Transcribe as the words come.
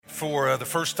for the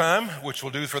first time, which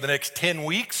we'll do for the next 10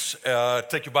 weeks.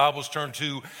 Take your Bibles, turn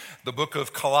to the book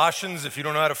of Colossians. If you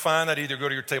don't know how to find that, either go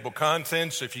to your table of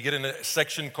contents. If you get in a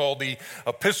section called the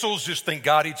epistles, just think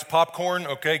God eats popcorn,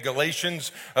 okay?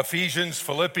 Galatians, Ephesians,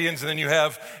 Philippians, and then you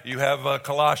have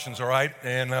Colossians, all right?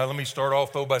 And let me start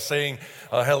off, though, by saying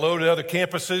hello to other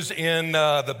campuses in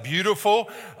the beautiful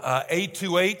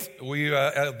 828. We,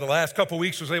 the last couple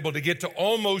weeks, was able to get to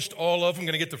almost all of them. I'm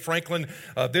going to get to Franklin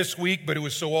this week, but it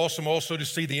was so awesome also to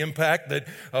see the impact that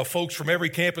folks from every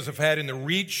campus have had in the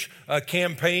REACH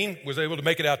campaign. Was able to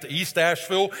make it out to East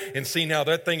Asheville and see now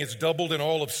that thing has doubled in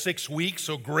all of 6 weeks.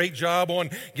 So great job on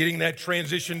getting that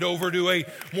transitioned over to a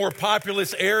more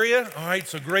populous area. All right,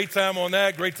 so great time on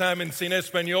that. Great time in San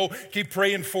Espanol. Keep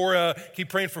praying for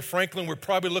Franklin. We're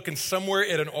probably looking somewhere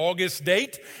at an August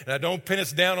date, and I don't pin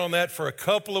us down on that for a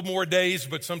couple of more days,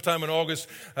 but sometime in August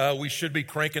we should be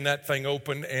cranking that thing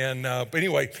open. And but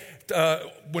anyway.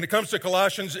 When it comes to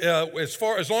Colossians,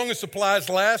 as long as supplies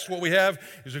last, what we have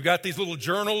is we've got these little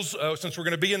journals. Since we're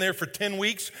going to be in there for 10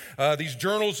 weeks, these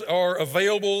journals are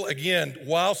available, again,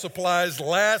 while supplies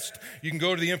last. You can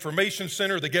go to the information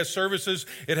center, the guest services.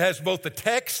 It has both the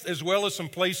text as well as some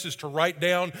places to write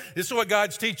down. This is what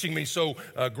God's teaching me, so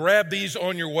grab these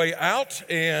on your way out,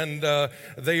 and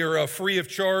they are free of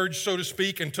charge, so to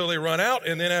speak, until they run out.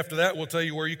 And then after that, we'll tell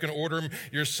you where you can order them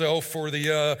yourself for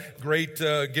the great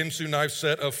Ginsu knife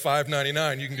set of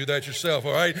 $5.99. You can do that yourself,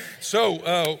 all right?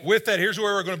 So with that, here's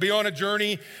where we're going to be on a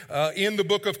journey in the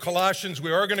book of Colossians.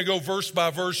 We are going to go verse by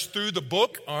verse through the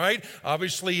book, all right?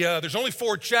 Obviously, there's only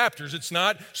 4 chapters. It's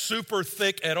not super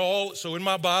thick at all. So in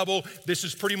my Bible, this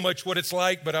is pretty much what it's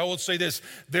like. But I will say this,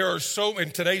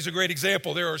 and today's a great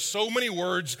example, there are so many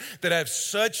words that have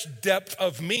such depth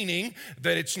of meaning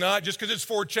that it's not, just because it's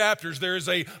 4 chapters, there is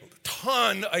a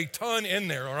ton in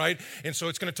there, all right? And so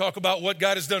it's going to talk about what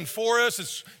God has done for us.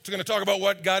 It's going to talk about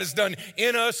what God has done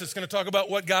in us. It's going to talk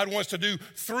about what God wants to do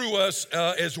through us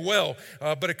as well.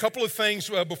 But a couple of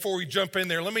things before we jump in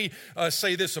there. Let me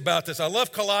say this about this. I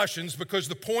love Colossians because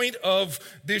the point of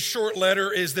this short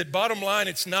letter is that, bottom line,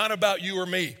 it's not about you or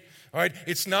me. All right,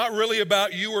 it's not really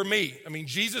about you or me. I mean,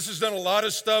 Jesus has done a lot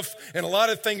of stuff and a lot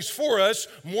of things for us,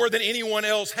 more than anyone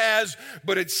else has,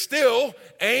 but it still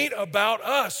ain't about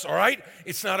us, all right?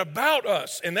 It's not about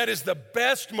us, and that is the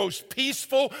best, most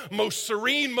peaceful, most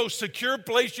serene, most secure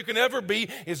place you can ever be,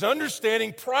 is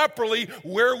understanding properly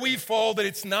where we fall, that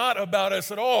it's not about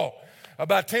us at all.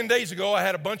 About 10 days ago, I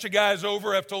had a bunch of guys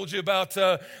over. I've told you about,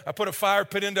 I put a fire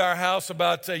pit into our house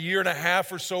about a year and a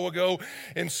half or so ago.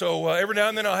 And so every now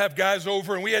and then I'll have guys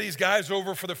over, and we had these guys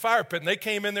over for the fire pit. And they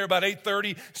came in there about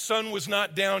 8:30. Sun was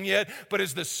not down yet. But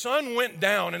as the sun went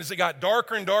down and as it got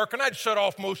darker and darker, and I'd shut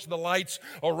off most of the lights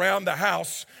around the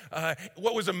house,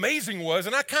 what was amazing was,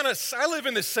 and I live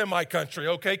in the semi-country,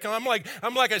 okay? I'm like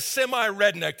a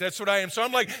semi-redneck. That's what I am. So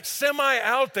I'm like semi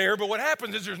out there. But what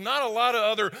happens is there's not a lot of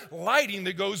other lighting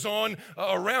that goes on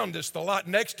around us. The lot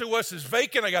next to us is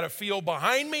vacant. I got a field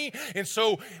behind me. And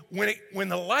so when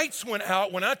the lights went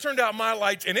out, when I turned out my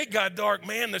lights and it got dark,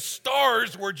 man, the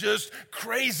stars were just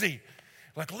crazy.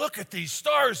 Like, look at these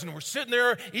stars. And we're sitting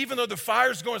there, even though the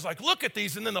fire's going, it's like, look at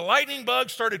these. And then the lightning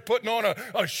bugs started putting on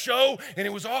a show, and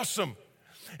it was awesome.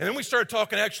 And then we started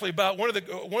talking actually about one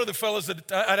of the fellows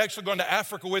that I'd actually gone to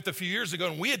Africa with a few years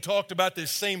ago, and we had talked about this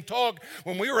same talk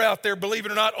when we were out there, believe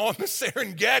it or not, on the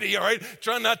Serengeti, all right,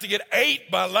 trying not to get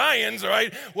ate by lions, all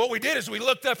right. What we did is we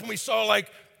looked up and we saw like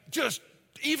just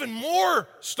even more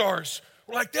stars.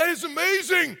 We're like, that is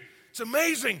amazing. It's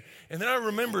amazing. And then I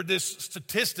remembered this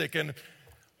statistic, and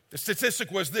the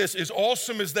statistic was this: as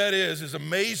awesome as that is, as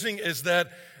amazing as that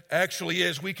actually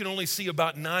is, we can only see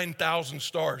about 9,000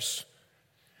 stars.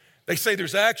 They say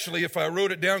there's actually, if I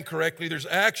wrote it down correctly, there's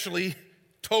actually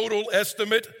total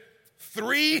estimate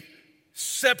 3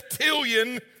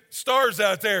 septillion stars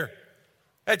out there.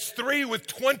 That's 3 with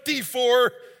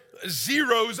 24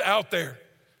 zeros out there.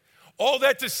 All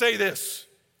that to say this.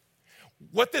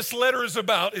 What this letter is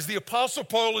about is the Apostle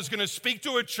Paul is going to speak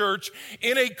to a church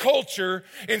in a culture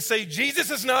and say Jesus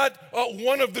is not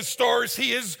one of the stars,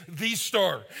 he is the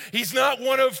star. He's not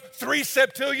one of 3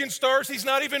 septillion stars, he's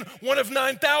not even one of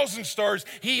 9,000 stars.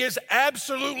 He is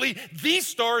absolutely the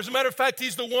star. As a matter of fact,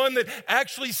 he's the one that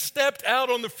actually stepped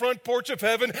out on the front porch of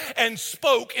heaven and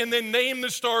spoke and then named the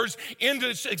stars into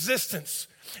existence.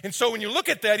 And so when you look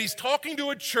at that, he's talking to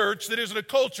a church that is in a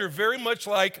culture very much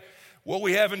like what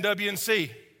we have in WNC.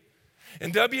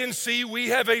 In WNC, we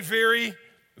have a very,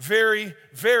 very,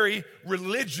 very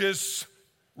religious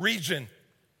region.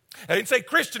 I didn't say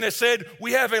Christian, I said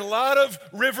we have a lot of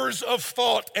rivers of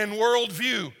thought and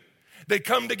worldview that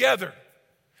come together.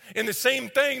 And the same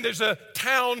thing, there's a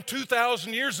town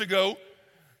 2,000 years ago.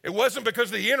 It wasn't because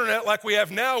of the internet like we have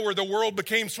now where the world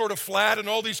became sort of flat and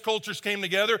all these cultures came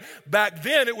together. Back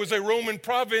then, it was a Roman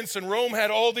province and Rome had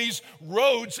all these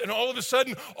roads, and all of a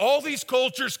sudden, all these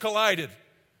cultures collided.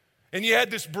 And you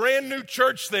had this brand new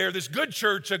church there, this good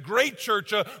church, a great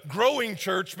church, a growing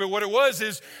church. But what it was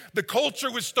is the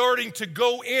culture was starting to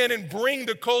go in and bring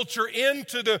the culture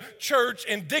into the church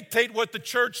and dictate what the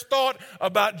church thought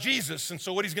about Jesus. And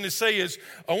so what he's going to say is,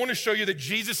 I want to show you that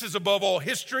Jesus is above all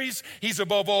histories. He's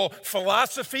above all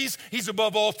philosophies. He's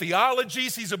above all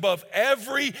theologies. He's above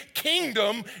every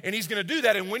kingdom. And he's going to do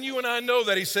that. And when you and I know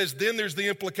that, he says, then there's the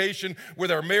implication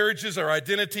with our marriages, our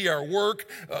identity, our work,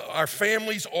 our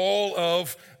families, all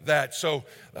of that. So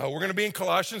we're going to be in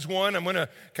Colossians 1. I'm going to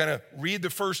kind of read the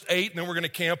first 8, and then we're going to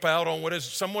camp out on what is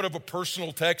somewhat of a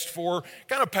personal text for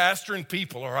kind of pastoring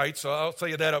people, all right? So I'll tell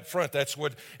you that up front. That's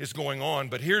what is going on.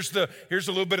 But here's a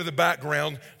little bit of the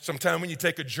background. Sometime when you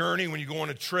take a journey, when you go on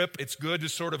a trip, it's good to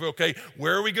sort of, okay,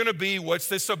 where are we going to be? What's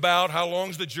this about? How long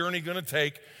is the journey going to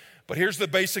take? But here's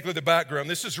basically the background.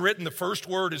 This is written, the first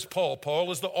word is Paul.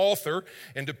 Paul is the author,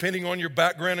 and depending on your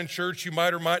background in church, you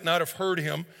might or might not have heard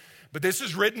him. But this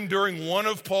is written during one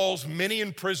of Paul's many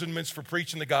imprisonments for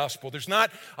preaching the gospel. There's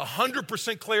not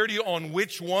 100% clarity on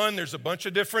which one. There's a bunch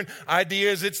of different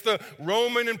ideas. It's the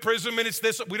Roman imprisonment. It's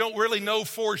this. We don't really know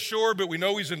for sure, but we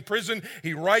know he's in prison.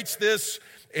 He writes this,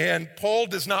 and Paul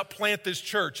does not plant this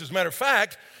church. As a matter of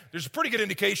fact, there's a pretty good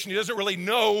indication he doesn't really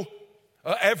know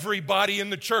everybody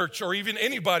in the church or even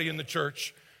anybody in the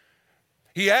church.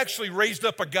 He actually raised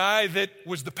up a guy that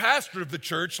was the pastor of the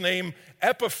church named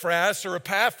Epaphras or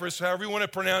Epaphras, however you want to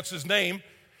pronounce his name.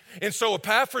 And so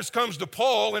Epaphras comes to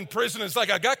Paul in prison and is like,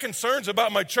 I got concerns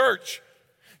about my church.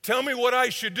 Tell me what I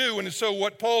should do. And so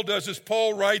what Paul does is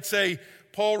Paul writes a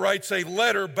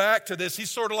letter back to this.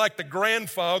 He's sort of like the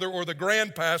grandfather or the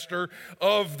grandpastor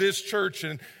of this church.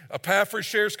 And Epaphras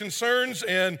shares concerns,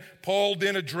 and Paul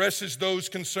then addresses those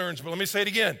concerns. But let me say it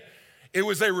again. It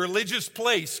was a religious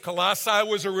place. Colossae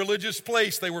was a religious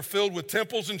place. They were filled with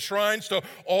temples and shrines to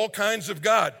all kinds of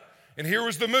God. And here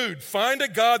was the mood. Find a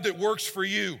God that works for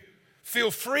you. Feel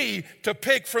free to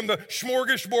pick from the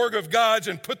smorgasbord of gods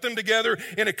and put them together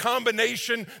in a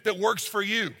combination that works for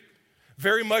you.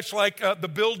 Very much like the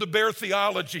Build-A-Bear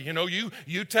theology. You know,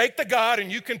 you take the God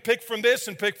and you can pick from this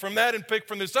and pick from that and pick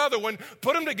from this other one,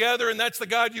 put them together, and that's the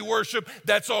God you worship.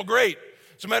 That's all great.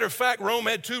 As a matter of fact, Rome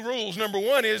had 2 rules. Number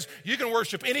 1 is you can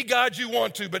worship any God you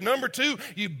want to, but number 2,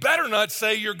 you better not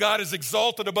say your God is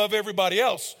exalted above everybody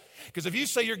else. Because if you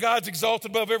say your God's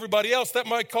exalted above everybody else, that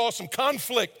might cause some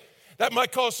conflict. That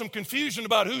might cause some confusion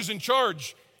about who's in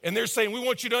charge. And they're saying, we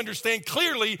want you to understand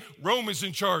clearly Rome is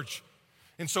in charge.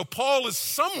 And so Paul is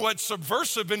somewhat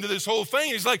subversive into this whole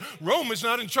thing. He's like, Rome is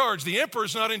not in charge. The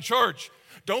emperor's not in charge.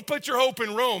 Don't put your hope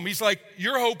in Rome. He's like,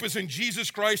 your hope is in Jesus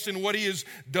Christ and what he has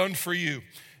done for you.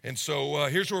 And so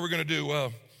here's what we're going to do.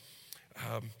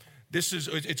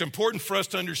 It's important for us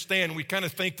to understand. We kind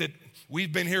of think that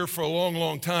we've been here for a long,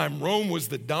 long time. Rome was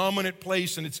the dominant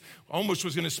place, and it's almost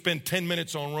was going to spend 10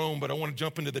 minutes on Rome, but I want to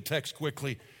jump into the text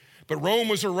quickly. But Rome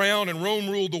was around, and Rome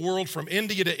ruled the world from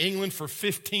India to England for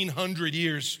 1,500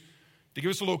 years. To give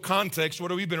us a little context,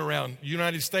 what have we been around? The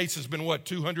United States has been,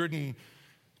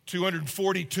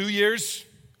 242 years?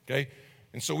 Okay.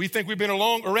 And so we think we've been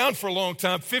around for a long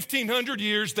time. 1,500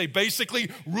 years, they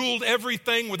basically ruled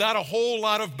everything without a whole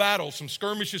lot of battles, some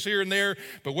skirmishes here and there.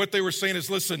 But what they were saying is,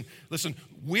 listen,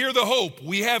 we're the hope.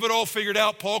 We have it all figured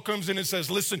out. Paul comes in and says,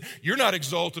 listen, you're not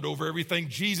exalted over everything.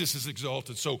 Jesus is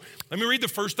exalted. So let me read the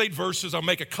first 8 verses. I'll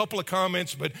make a couple of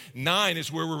comments, but 9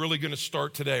 is where we're really going to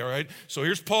start today, all right? So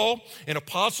here's Paul, an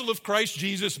apostle of Christ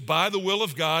Jesus by the will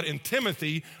of God, and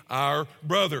Timothy, our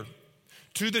brother.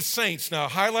 To the saints. Now,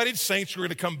 highlighted saints, we're going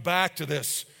to come back to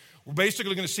this. We're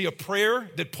basically going to see a prayer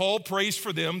that Paul prays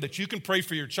for them, that you can pray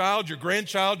for your child, your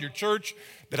grandchild, your church,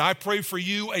 that I pray for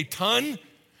you a ton.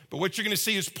 But what you're going to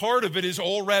see as part of it is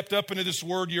all wrapped up into this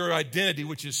word, your identity,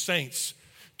 which is saints.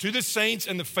 To the saints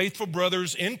and the faithful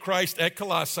brothers in Christ at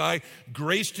Colossae,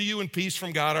 grace to you and peace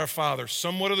from God our Father.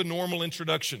 Somewhat of the normal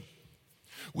introduction.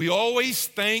 We always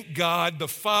thank God, the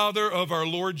Father of our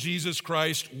Lord Jesus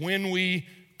Christ, when we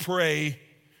pray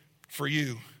for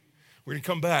you. We're going to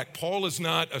come back. Paul is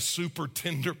not a super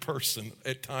tender person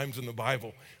at times in the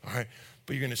Bible, all right?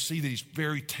 But you're going to see that he's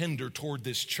very tender toward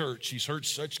this church. He's heard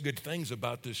such good things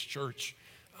about this church.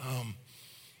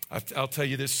 I'll tell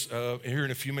you this here in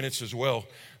a few minutes as well.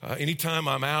 Anytime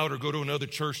I'm out or go to another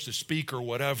church to speak or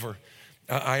whatever,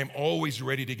 I am always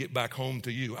ready to get back home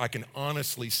to you. I can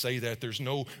honestly say that. There's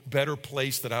no better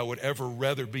place that I would ever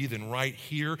rather be than right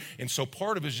here. And so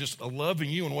part of it is just loving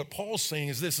you. And what Paul's saying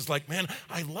is this, is like, man,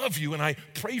 I love you and I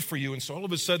pray for you. And so all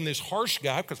of a sudden this harsh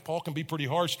guy, because Paul can be pretty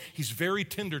harsh, he's very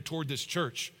tender toward this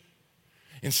church.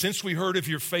 And since we heard of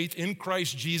your faith in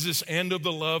Christ Jesus and of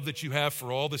the love that you have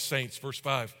for all the saints, verse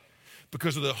 5,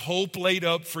 because of the hope laid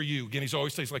up for you. Again, he's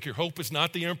always saying, like, your hope is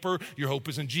not the emperor, your hope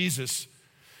is in Jesus.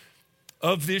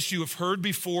 Of this you have heard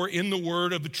before in the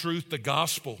word of the truth, the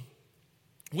gospel,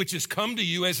 which has come to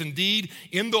you, as indeed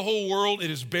in the whole world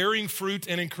it is bearing fruit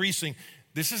and increasing.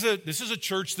 This is a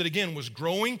church that, again, was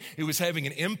growing. It was having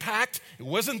an impact. It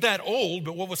wasn't that old,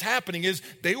 but what was happening is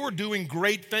they were doing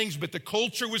great things, but the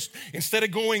culture was, instead of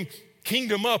going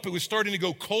kingdom up, it was starting to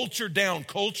go culture down.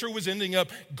 Culture was ending up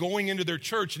going into their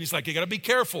church. And he's like, you got to be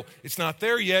careful. It's not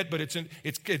there yet, but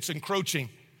it's encroaching.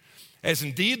 As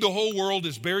indeed the whole world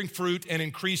is bearing fruit and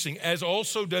increasing, as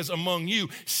also does among you,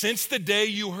 since the day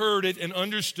you heard it and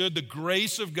understood the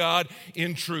grace of God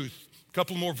in truth. A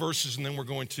couple more verses, and then we're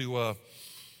going to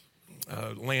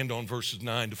land on verses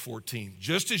 9 to 14.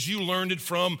 Just as you learned it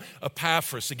from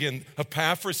Epaphras. Again,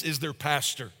 Epaphras is their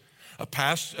pastor.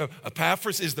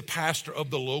 Epaphras is the pastor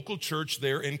of the local church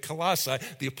there in Colossae.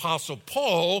 The apostle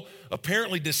Paul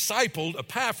apparently discipled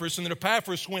Epaphras, and then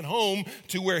Epaphras went home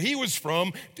to where he was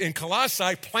from in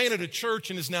Colossae, planted a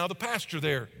church, and is now the pastor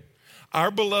there.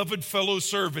 Our beloved fellow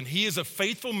servant, he is a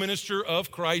faithful minister of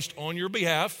Christ on your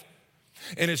behalf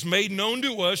and has made known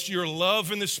to us your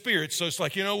love in the Spirit. So it's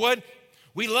like, you know what?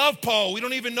 We love Paul. We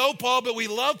don't even know Paul, but we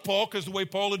love Paul because the way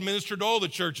Paul administered all the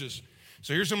churches.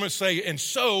 So here's what I'm going to say. And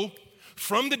so,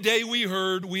 from the day we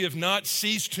heard, we have not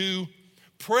ceased to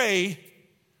pray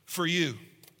for you.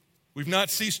 We've not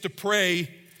ceased to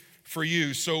pray for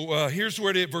you. So here's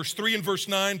where it is. Verse 3 and verse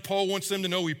 9, Paul wants them to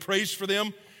know he prays for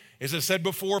them. As I said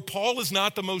before, Paul is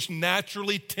not the most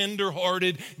naturally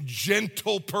tender-hearted,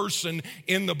 gentle person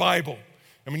in the Bible.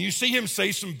 I mean, you see him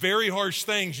say some very harsh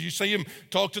things. You see him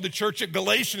talk to the church at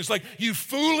Galatians. It's like, you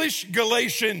foolish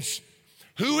Galatians,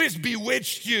 who has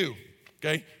bewitched you?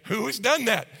 Okay, who has done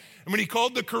that? I mean, he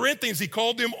called the Corinthians, he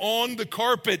called them on the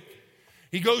carpet.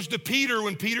 He goes to Peter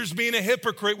when Peter's being a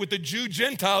hypocrite with the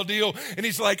Jew-Gentile deal, and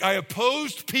he's like, I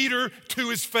opposed Peter to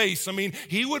his face. I mean,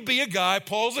 he would be a guy,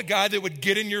 Paul's a guy that would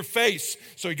get in your face.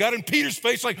 So he got in Peter's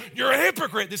face like, you're a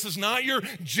hypocrite. This is not your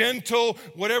gentle,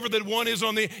 whatever that one is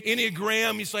on the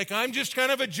Enneagram. He's like, I'm just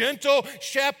kind of a gentle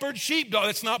shepherd sheepdog.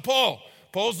 That's not Paul.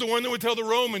 Paul's the one that would tell the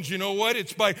Romans, you know what?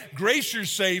 It's by grace you're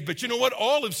saved, but you know what?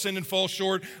 All have sinned and fall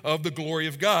short of the glory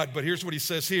of God. But here's what he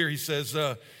says here. He says,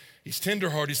 he's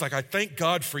tenderhearted. He's like, I thank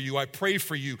God for you. I pray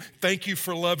for you. Thank you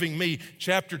for loving me.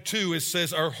 Chapter 2, it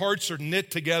says, our hearts are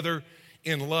knit together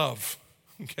in love.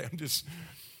 Okay, I'm just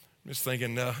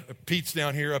thinking, Pete's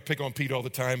down here. I pick on Pete all the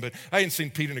time, but I hadn't seen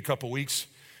Pete in a couple weeks.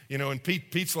 You know, and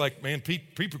Pete's like, man,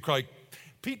 Pete's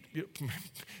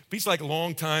like a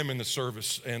long time in the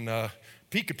service, and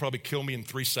Pete could probably kill me in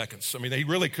 3 seconds. I mean, he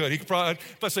really could. He could probably,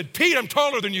 if I said, Pete, I'm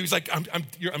taller than you, he's like,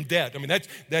 I'm dead. I mean,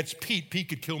 that's Pete. Pete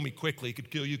could kill me quickly. He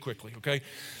could kill you quickly, okay?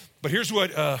 But here's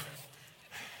what,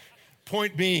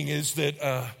 point being is that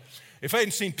if I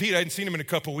hadn't seen Pete, I hadn't seen him in a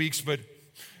couple weeks, but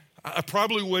I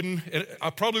probably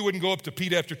wouldn't go up to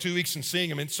Pete after 2 weeks and seeing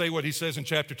him and say what he says in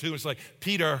chapter 2. It's like,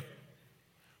 Pete, our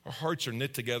hearts are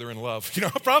knit together in love. You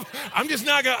know, I'm just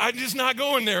not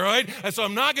going there, right? And so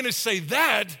I'm not going to say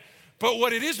that. But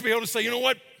what it is to be able to say, you know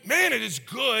what, man, it is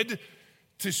good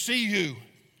to see you.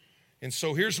 And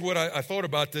so here's what I thought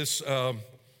about this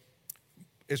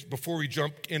is before we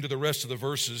jump into the rest of the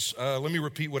verses. Let me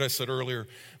repeat what I said earlier.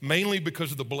 Mainly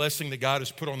because of the blessing that God has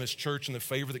put on this church and the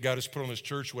favor that God has put on this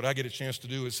church, what I get a chance to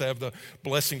do is have the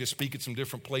blessing to speak at some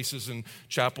different places and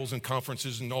chapels and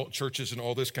conferences and all churches and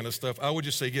all this kind of stuff. I would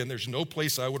just say again, there's no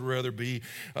place I would rather be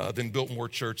than Biltmore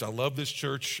Church. I love this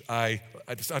church. I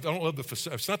don't love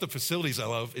it's not the facilities I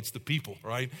love, it's the people,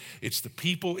 right? It's the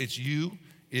people, it's you,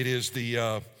 it is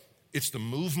it's the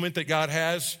movement that God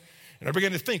has. And I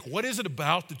began to think, what is it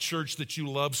about the church that you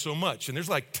love so much? And there's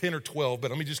like 10 or 12,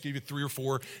 but let me just give you 3 or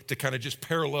 4 to kind of just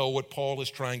parallel what Paul is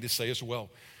trying to say as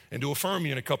well. And to affirm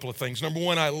you in a couple of things. Number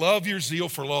 1, I love your zeal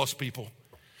for lost people.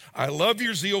 I love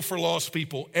your zeal for lost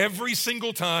people. Every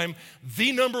single time,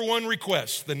 the number one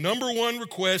request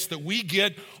that we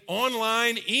get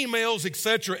online, emails,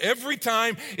 etc., every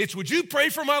time, it's, would you pray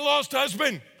for my lost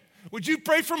husband? Would you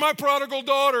pray for my prodigal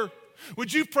daughter?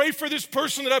 Would you pray for this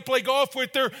person that I play golf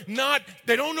with?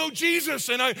 They don't know Jesus,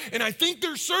 and I think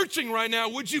they're searching right now.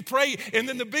 Would you pray? And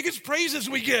then the biggest praises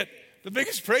we get, The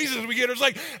biggest praises we get is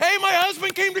like, hey, my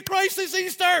husband came to Christ this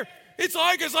Easter. It's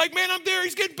like, man, I'm there.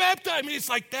 He's getting baptized. I mean, it's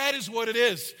like, that is what it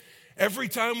is. Every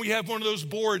time we have one of those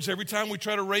boards, every time we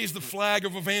try to raise the flag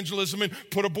of evangelism and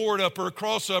put a board up or a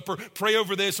cross up or pray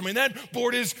over this, I mean, that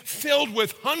board is filled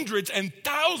with hundreds and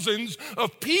thousands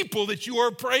of people that you are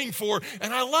praying for.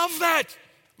 And I love that.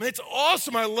 I mean, it's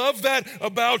awesome. I love that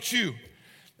about you.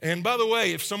 And by the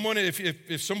way, if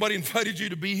somebody invited you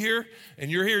to be here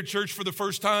and you're here at church for the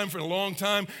first time, for a long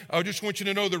time, I just want you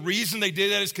to know the reason they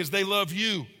did that is because they love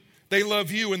you. They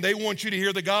love you and they want you to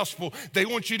hear the gospel. They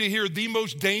want you to hear the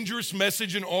most dangerous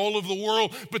message in all of the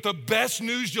world, but the best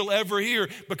news you'll ever hear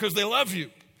because they love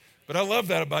you. But I love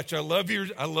that about you.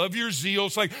 I love your zeal.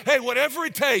 It's like, hey, whatever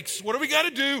it takes, what do we got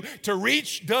to do to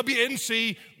reach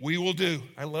WNC, we will do.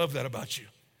 I love that about you.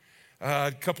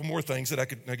 A couple more things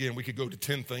that we could go to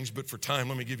 10 things, but for time,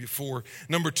 let me give you 4.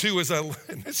 Number 2 is I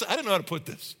don't know how to put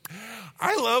this.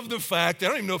 I love the fact, I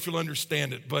don't even know if you'll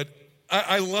understand it, but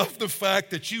I love the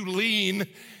fact that you lean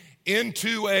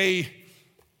into I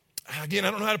don't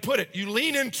know how to put it. You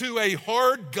lean into a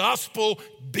hard gospel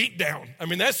beatdown. I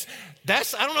mean, that's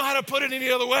I don't know how to put it any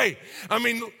other way. I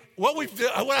mean, what we've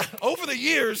done over the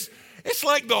years, it's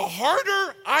like the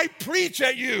harder I preach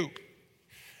at you.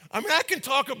 I mean, I can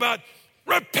talk about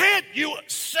repent, you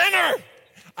sinner.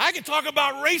 I can talk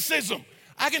about racism.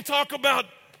 I can talk about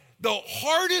the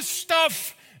hardest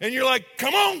stuff, and you're like,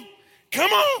 come on.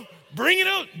 Bring it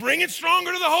out. Bring it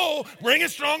stronger to the hole. Bring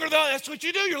it stronger to the. That's what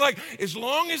you do. You're like, as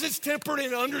long as it's tempered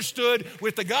and understood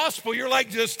with the gospel, you're like,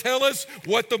 just tell us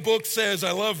what the book says.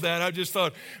 I love that. I just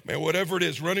thought, man, whatever it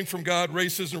is, running from God,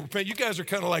 racism, repent. You guys are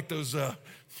kind of like those.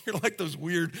 You're like those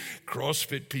weird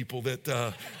CrossFit people that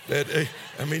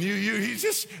I mean,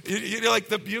 you're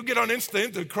like you get on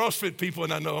Instant, the CrossFit people,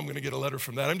 and I know I'm going to get a letter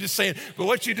from that. I'm just saying, but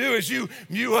what you do is you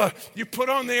put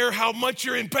on there how much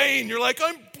you're in pain. You're like,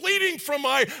 I'm bleeding from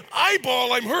my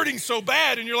eyeball. I'm hurting so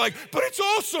bad, and you're like, but it's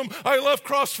awesome. I love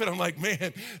CrossFit. I'm like,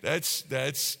 man,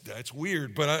 that's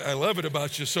weird, but I love it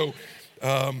about you. So,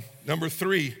 number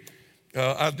 3,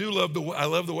 I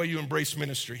love the way you embrace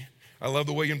ministry. I love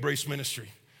the way you embrace ministry.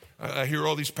 I hear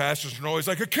all these pastors and always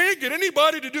like, I can't get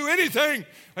anybody to do anything.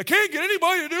 I can't get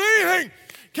anybody to do anything.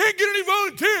 Can't get any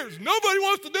volunteers. Nobody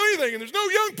wants to do anything. And there's no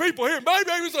young people here. And my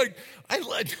baby was like,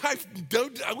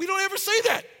 we don't ever say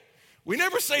that. We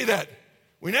never say that.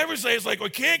 We never say it's like,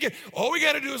 we can't get, all we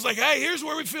got to do is like, hey, here's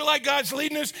where we feel like God's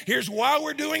leading us. Here's why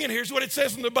we're doing it. Here's what it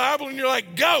says in the Bible. And you're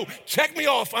like, go, check me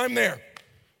off. I'm there.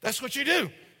 That's what you do.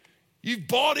 You've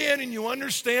bought in and you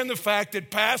understand the fact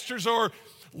that pastors are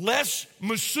less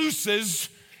masseuses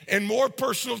and more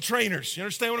personal trainers. You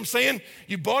understand what I'm saying?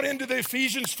 You bought into the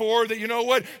Ephesians 4 that, you know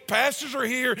what, pastors are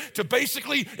here to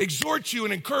basically exhort you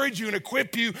and encourage you and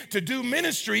equip you to do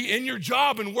ministry in your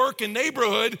job and work and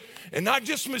neighborhood, and not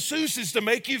just masseuses to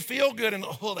make you feel good and,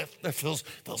 oh, that feels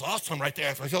awesome right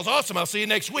there. It feels awesome. I'll see you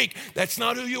next week. That's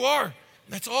not who you are.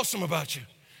 That's awesome about you.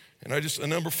 And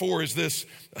number 4 is this.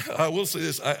 I will say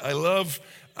this. I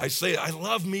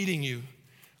love meeting you.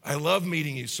 I love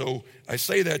meeting you. So I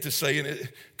say that to say, and a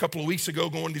couple of weeks ago,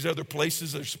 going to these other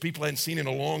places, there's people I hadn't seen in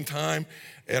a long time.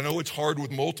 And I know it's hard with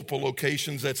multiple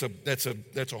locations. That's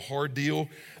a hard deal.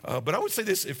 But I would say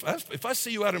this: if I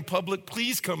see you out in public,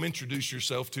 please come introduce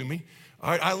yourself to me. All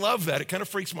right, I love that. It kind of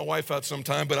freaks my wife out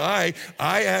sometimes, but I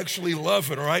actually love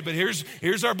it. All right, but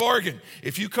here's our bargain.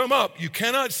 If you come up, you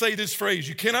cannot say this phrase.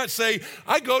 You cannot say,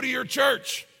 "I go to your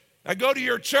church." I go to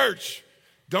your church.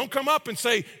 Don't come up and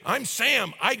say, I'm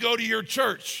Sam, I go to your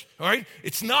church, all right?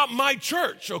 It's not my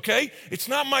church, okay? It's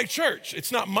not my church.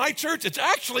 It's not my church. It's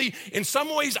actually, in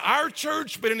some ways, our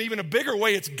church, but in even a bigger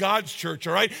way, it's God's church,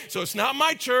 all right? So it's not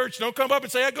my church. Don't come up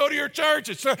and say, I go to your church.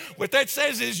 What that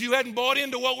says is you hadn't bought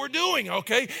into what we're doing,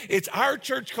 okay? It's our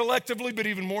church collectively, but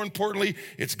even more importantly,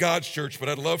 it's God's church. But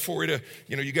I'd love for you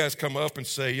to, you guys come up and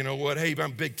say, you know what, hey,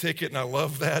 I'm big ticket, and I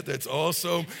love that. That's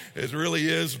awesome. It really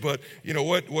is. But you know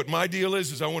what my deal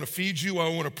is I want to feed you. I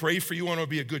want to pray for you. I want to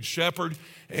be a good shepherd.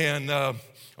 And I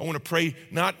want to pray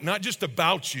not just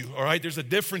about you, all right? There's a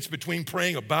difference between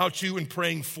praying about you and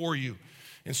praying for you.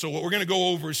 And so what we're going to go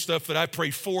over is stuff that I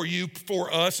pray for you,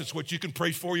 for us. It's what you can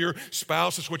pray for your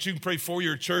spouse. It's what you can pray for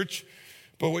your church.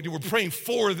 But what we're praying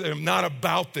for them, not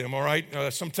about them, all right?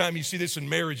 Sometimes you see this in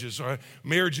marriages. All right?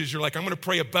 Marriages, you're like, I'm going to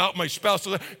pray about my spouse.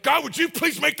 So God, would you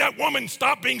please make that woman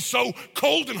stop being so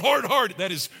cold and hard-hearted?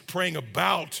 That is praying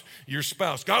about your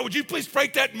spouse. God, would you please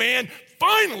break that man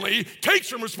finally take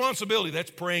some responsibility? That's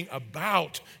praying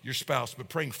about your spouse. But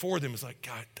praying for them is like,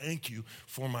 God, thank you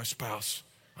for my spouse.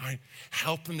 All right?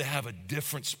 Help them to have a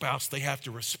different spouse they have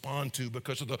to respond to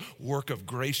because of the work of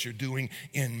grace you're doing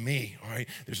in me. All right?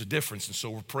 There's a difference. And so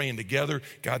we're praying together.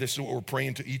 God, this is what we're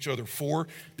praying to each other for.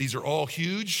 These are all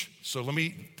huge. So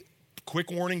quick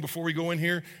warning before we go in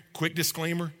here, quick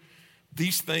disclaimer.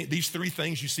 These three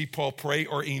things you see Paul pray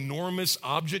are enormous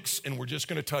objects, and we're just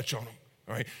going to touch on them.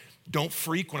 All right? Don't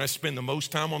freak when I spend the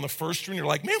most time on the first one. You're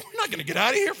like, man, we're not going to get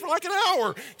out of here for like an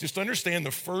hour. Just understand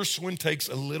the first one takes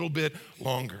a little bit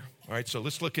longer. All right, so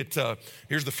let's look at,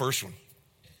 here's the first one.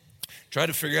 Try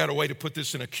to figure out a way to put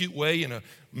this in a cute way, in a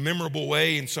memorable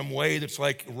way, in some way that's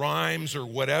like rhymes or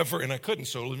whatever, and I couldn't,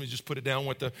 so let me just put it down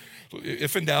with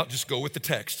if in doubt, just go with the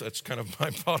text. That's kind of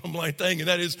my bottom line thing, and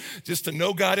that is just to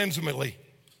know God intimately.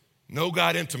 Know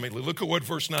God intimately. Look at what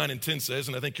verse 9 and 10 says,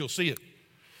 and I think you'll see it.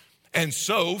 And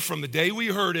so, from the day we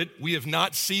heard it, we have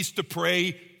not ceased to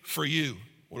pray for you.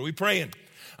 What are we praying?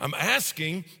 I'm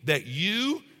asking that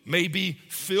you may be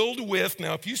filled with.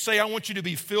 Now, if you say, I want you to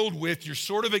be filled with, you're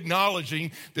sort of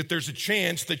acknowledging that there's a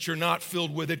chance that you're not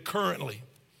filled with it currently.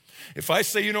 If I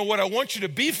say, you know what, I want you to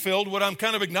be filled, what I'm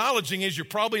kind of acknowledging is you're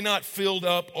probably not filled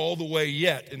up all the way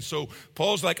yet. And so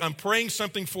Paul's like, I'm praying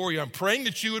something for you. I'm praying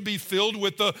that you would be filled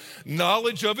with the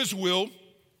knowledge of his will,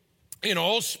 in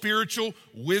all spiritual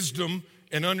wisdom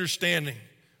and understanding.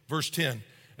 Verse 10.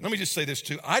 And let me just say this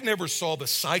too. I never saw the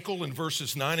cycle in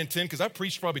verses 9 and 10 because I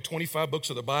preached probably 25 books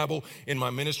of the Bible in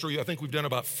my ministry. I think we've done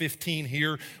about 15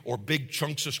 here or big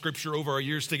chunks of scripture over our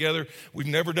years together. We've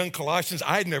never done Colossians.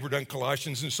 I had never done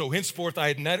Colossians. And so henceforth, I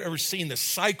had never seen the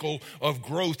cycle of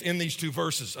growth in these two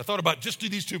verses. I thought about just do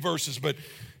these two verses, but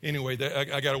anyway,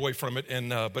 I got away from it.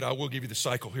 But I will give you the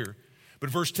cycle here. But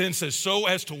verse 10 says, so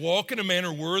as to walk in a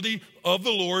manner worthy of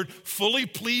the Lord, fully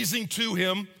pleasing to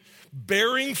him,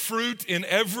 bearing fruit in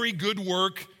every good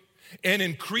work, and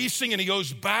increasing, and he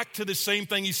goes back to the same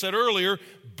thing he said earlier,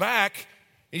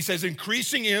 he says,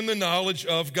 increasing in the knowledge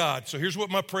of God. So here's what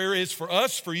my prayer is for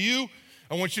us, for you.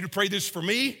 I want you to pray this for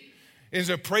me, is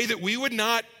I pray that we would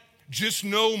not just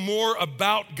know more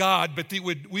about God, but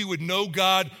that we would know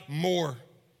God more.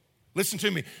 Listen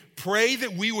to me. Pray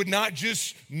that we would not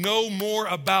just know more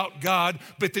about God,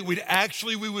 but that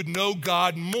we would know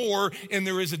God more, and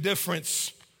there is a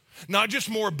difference. Not just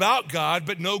more about God,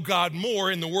 but know God more,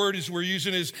 and the word we're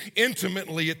using is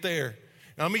intimately it there.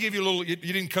 Now, let me give you a little, you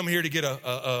didn't come here to get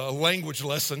a language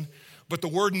lesson, but the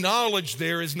word knowledge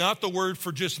there is not the word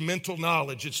for just mental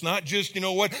knowledge. It's not just, you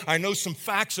know what, I know some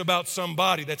facts about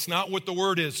somebody. That's not what the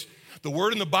word is. The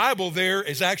word in the Bible there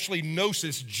is actually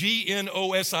gnosis,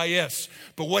 Gnosis.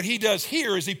 But what he does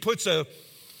here is he puts a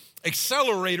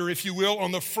accelerator, if you will,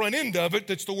 on the front end of it.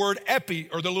 That's the word epi,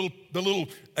 or the little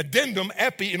addendum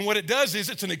epi. And what it does is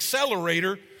it's an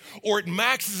accelerator, or it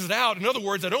maxes it out. In other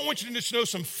words, I don't want you to just know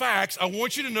some facts. I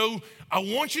want you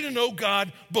to know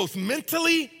God both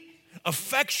mentally,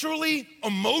 effectually,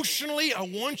 emotionally. I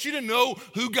want you to know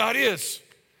who God is.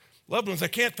 Loved ones, I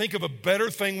can't think of a better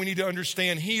thing we need to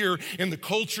understand here in the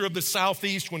culture of the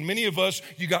Southeast when many of us,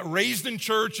 you got raised in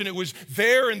church and it was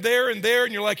there and there and there,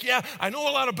 and you're like, yeah, I know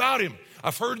a lot about him.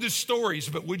 I've heard the stories,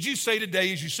 but would you say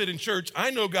today as you sit in church,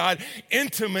 I know God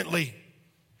intimately?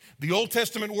 The Old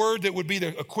Testament word that would be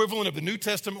the equivalent of the New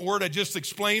Testament word I just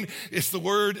explained, it's the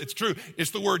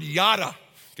word yada,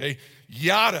 okay?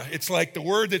 Yada, it's like the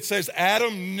word that says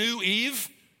Adam knew Eve.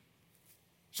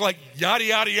 It's like yada,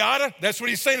 yada, yada. That's what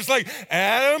he's saying. It's like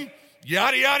Adam,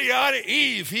 yada, yada, yada,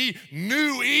 Eve. He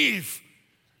knew Eve.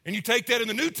 And you take that in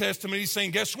the New Testament, he's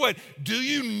saying, guess what? Do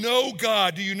you know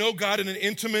God? Do you know God in an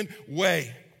intimate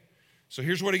way? So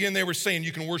here's what, again, they were saying.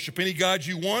 You can worship any God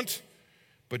you want,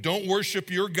 but don't worship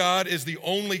your God as the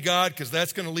only God, because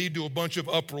that's going to lead to a bunch of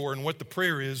uproar. And what the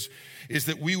prayer is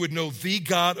that we would know the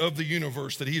God of the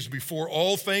universe, that he's before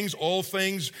all things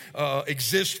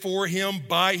exist for him,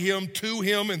 by him, to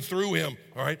him, and through him,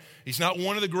 all right? He's not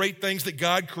one of the great things that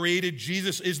God created.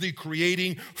 Jesus is the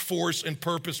creating force and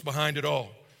purpose behind it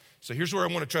all. So here's where I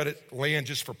want to try to land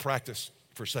just for practice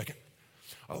for a second.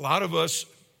 A lot of us,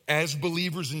 as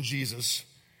believers in Jesus,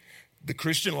 the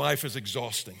Christian life is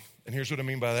exhausting. And here's what I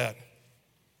mean by that.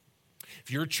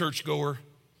 If you're a churchgoer,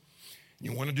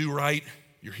 you want to do right,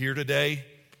 you're here today,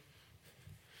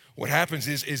 what happens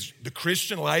is the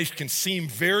Christian life can seem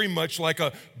very much like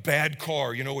a bad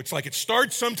car. You know, it's like it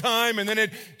starts sometime and then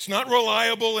it's not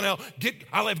reliable, and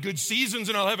I'll have good seasons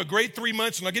and I'll have a great 3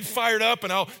 months and I'll get fired up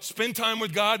and I'll spend time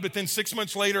with God, but then 6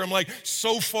 months later I'm like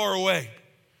so far away.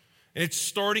 And it's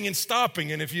starting and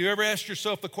stopping. And if you ever asked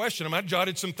yourself the question, I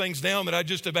jotted some things down that I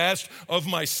just have asked of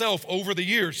myself over the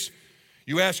years.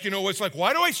 You ask, it's like,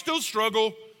 why do I still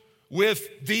struggle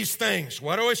with these things?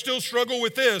 Why do I still struggle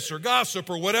with this or gossip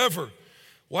or whatever?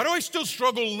 Why do I still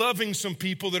struggle loving some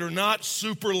people that are not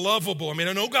super lovable? I mean,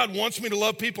 I know God wants me to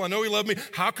love people. I know He loved me.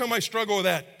 How come I struggle with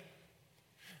that?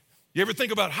 You ever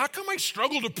think about, how come I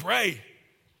struggle to pray?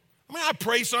 I mean, I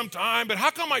pray sometime, but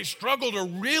how come I struggle to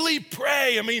really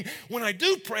pray? I mean, when I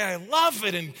do pray, I love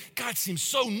it, and God seems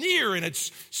so near, and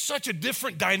it's such a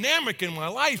different dynamic in my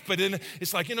life. But then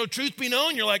it's like, truth be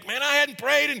known, you're like, man, I hadn't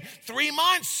prayed in 3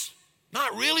 months.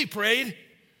 Not really prayed.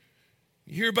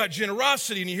 You hear about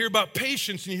generosity, and you hear about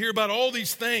patience, and you hear about all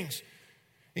these things.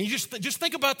 And you just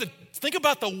think about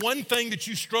the one thing that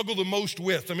you struggle the most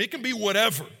with. I mean, it can be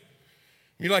whatever.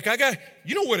 You're like,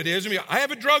 you know what it is. I mean, I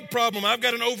have a drug problem. I've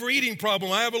got an overeating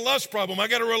problem. I have a lust problem. I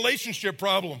got a relationship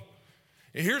problem.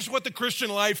 And here's what the Christian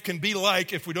life can be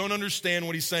like if we don't understand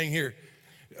what he's saying here.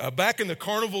 Back in the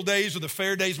carnival days or the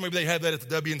fair days, maybe they had that at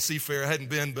the WNC fair. I hadn't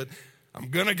been, but I'm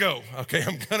going to go, okay?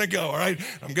 I'm going to go, all right?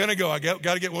 I'm going to go. I got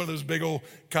to get one of those big old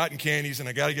cotton candies, and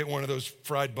I got to get one of those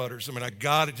fried butters. I mean, I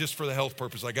got it just for the health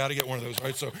purpose. I got to get one of those, all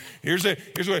right? So here's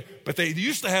what, but they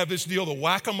used to have this deal, the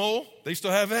whack-a-mole. They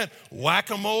still have that.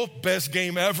 Whack-a-mole, best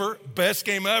game ever.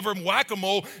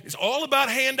 Whack-a-mole is all about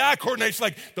hand-eye coordination.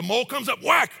 Like the mole comes up,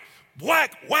 whack,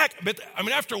 whack, whack. But I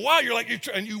mean, after a while, you're like,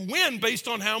 and you win based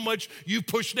on how much you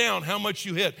push down, how much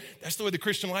you hit. That's the way the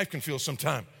Christian life can feel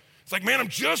sometimes. It's like, man,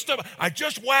 I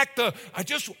just whacked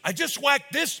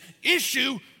this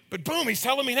issue, but boom, he's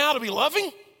telling me now to be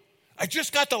loving. I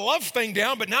just got the love thing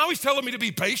down, but now he's telling me to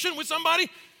be patient with somebody.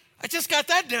 I just got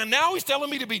that down. Now he's telling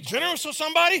me to be generous with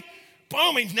somebody.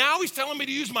 Boom, now he's telling me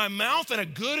to use my mouth in a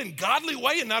good and godly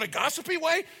way and not a gossipy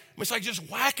way. It's like just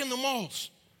whacking the moles.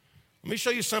 Let me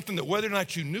show you something that whether or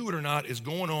not you knew it or not is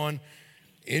going on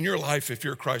in your life if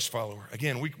you're a Christ follower.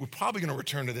 Again, we're probably going to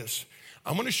return to this.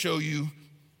 I'm going to show you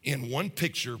in one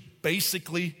picture,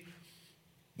 basically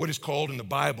what is called in the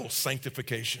Bible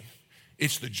sanctification.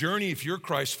 It's the journey, if you're a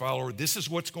Christ follower, this is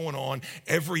what's going on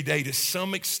every day to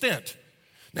some extent.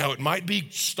 Now, it might be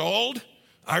stalled.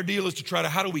 Our deal is to try to,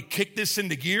 how do we kick this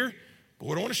into gear? But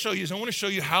what I want to show you is I want to show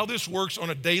you how this works on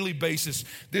a daily basis.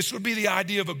 This would be the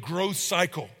idea of a growth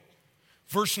cycle.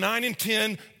 Verse 9 and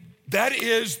 10, that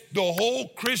is the whole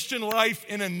Christian life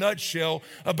in a nutshell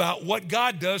about what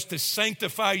God does to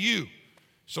sanctify you.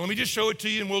 So let me just show it to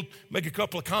you, and we'll make a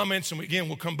couple of comments, and again,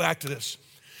 we'll come back to this.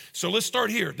 So let's start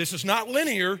here. This is not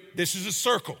linear. This is a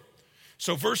circle.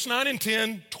 So verse 9 and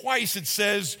 10, twice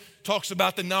it talks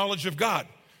about the knowledge of God.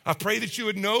 I pray that you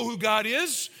would know who God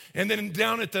is, and then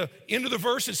down at the end of the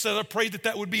verse, it says, I pray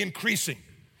that would be increasing.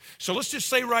 So let's just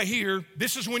say right here,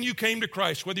 this is when you came to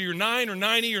Christ. Whether you're 9 or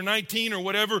 90 or 19 or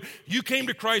whatever, you came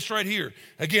to Christ right here.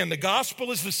 Again, the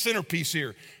gospel is the centerpiece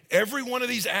here. Every one of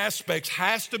these aspects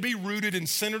has to be rooted and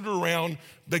centered around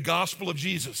the gospel of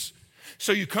Jesus.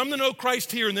 So you come to know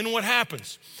Christ here, and then what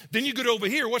happens? Then you get over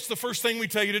here. What's the first thing we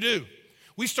tell you to do?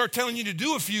 We start telling you to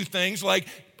do a few things like,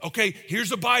 okay, here's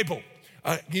the Bible.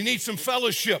 You need some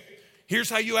fellowship. Here's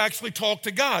how you actually talk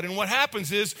to God. And what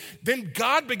happens is then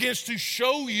God begins to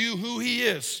show you who He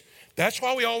is. That's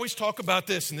why we always talk about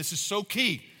this, and this is so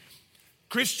key.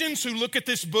 Christians who look at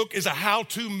this book as a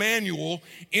how-to manual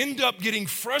end up getting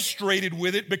frustrated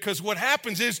with it because what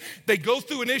happens is they go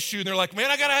through an issue and they're like,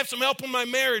 man, I got to have some help with my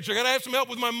marriage. I got to have some help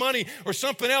with my money or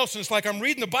something else. And it's like, I'm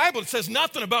reading the Bible. It says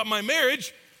nothing about my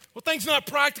marriage. Well, things not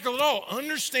practical at all.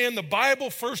 Understand the Bible,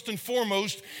 first and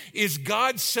foremost, is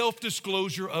God's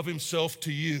self-disclosure of Himself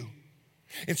to you.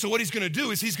 And so what He's going to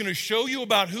do is He's going to show you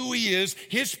about who He is,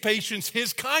 His patience,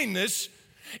 His kindness.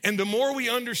 And the more we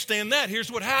understand that, here's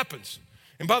what happens.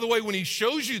 And by the way, when He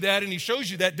shows you that and He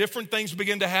shows you that, different things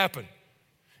begin to happen.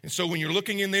 And so when you're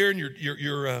looking in there and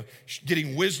you're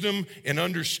getting wisdom and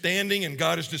understanding, and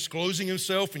God is disclosing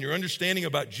Himself, and you're understanding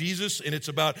about Jesus, and it's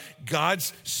about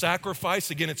God's sacrifice.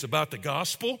 Again, it's about the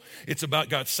gospel. It's about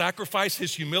God's sacrifice,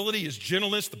 His humility, His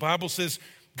gentleness. The Bible says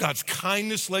God's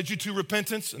kindness led you to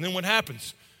repentance. And then what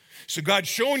happens? So God's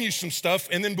showing you some stuff,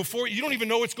 and then before, you don't even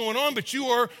know what's going on, but you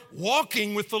are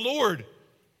walking with the Lord.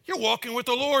 You're walking with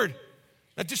the Lord.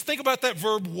 Now just think about that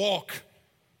verb walk.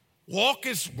 Walk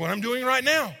is what I'm doing right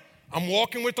now. I'm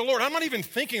walking with the Lord. I'm not even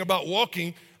thinking about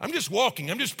walking. I'm just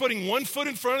walking. I'm just putting one foot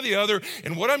in front of the other.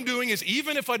 And what I'm doing is,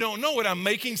 even if I don't know it, I'm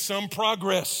making some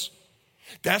progress.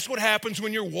 That's what happens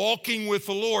when you're walking with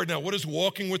the Lord. Now, what does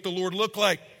walking with the Lord look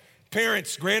like?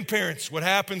 Parents, grandparents, what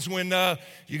happens when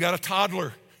you got a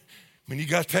toddler? When you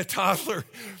got that toddler,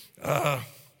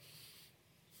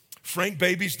 Frank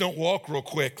babies don't walk real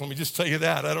quick. Let me just tell you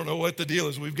that. I don't know what the deal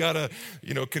is. We've got a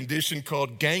condition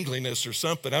called gangliness or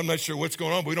something. I'm not sure what's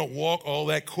going on, but we don't walk all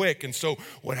that quick. And so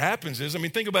what happens is,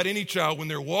 think about any child when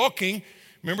they're walking,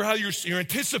 Remember how you're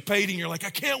anticipating, you're like,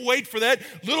 I can't wait for that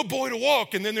little boy to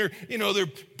walk. And then they're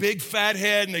big fat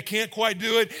head and they can't quite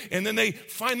do it. And then they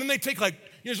take like,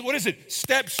 what is it?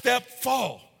 Step,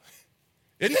 fall.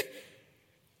 Isn't it?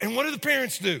 And what do the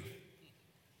parents do?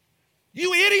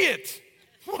 You idiot.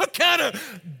 What kind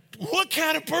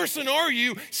of person are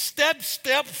you? Step,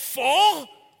 fall?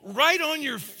 Right on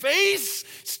your face?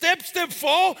 Step,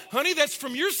 fall? Honey, that's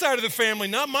from your side of the family,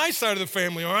 not my side of the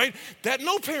family, all right?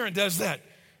 No parent does that.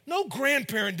 No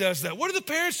grandparent does that. What are the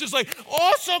parents just like,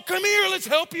 so come here, let's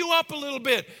help you up a little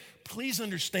bit. Please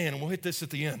understand, and we'll hit this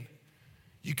at the end.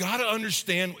 You got to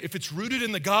understand, if it's rooted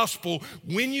in the gospel,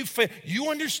 when you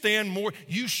understand more,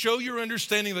 you show your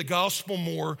understanding of the gospel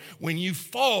more when you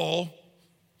fall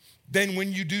than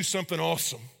when you do something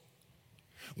awesome.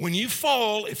 When you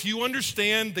fall, if you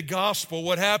understand the gospel,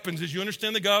 what happens is you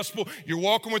understand the gospel, you're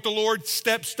walking with the Lord,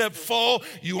 step, fall,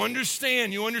 you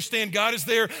understand God is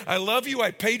there. I love you,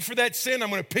 I paid for that sin, I'm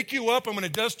going to pick you up, I'm going to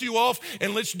dust you off,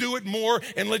 and let's do it more,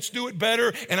 and let's do it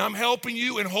better, and I'm helping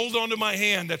you, and hold on to my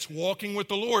hand. That's walking with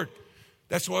the Lord.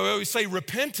 That's why I always say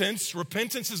repentance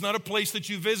is not a place that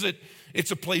you visit,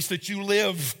 it's a place that you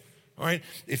live, all right?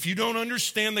 If you don't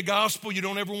understand the gospel, you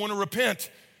don't ever want to repent.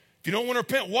 If you don't want to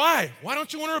repent, why? Why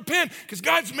don't you want to repent? Because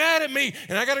God's mad at me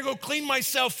and I got to go clean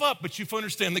myself up. But you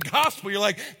understand the gospel. You're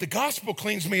like, the gospel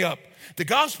cleans me up. The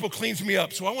gospel cleans me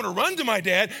up. So I want to run to my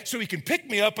dad so he can pick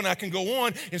me up and I can go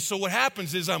on. And so what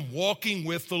happens is I'm walking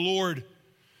with the Lord.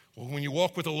 Well, when you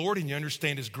walk with the Lord and you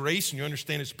understand his grace and you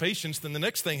understand his patience, then the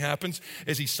next thing happens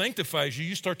as he sanctifies you,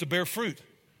 you start to bear fruit.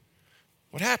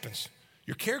 What happens?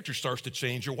 Your character starts to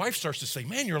change. Your wife starts to say,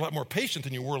 man, you're a lot more patient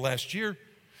than you were last year.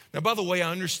 Now, by the way, I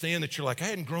understand that you're like, I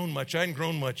hadn't grown much.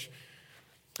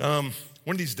 One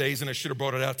of these days, and I should have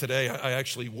brought it out today, I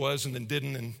actually was and then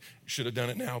didn't and should have done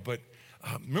it now. But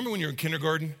remember when you were in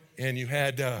kindergarten and you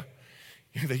had,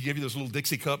 they gave you those little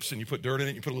Dixie cups and you put dirt in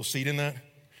it, you put a little seed in that?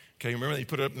 Okay, remember that? You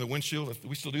put it up in the windshield? Do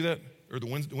we still do that? Or the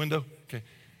window? Okay.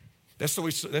 That's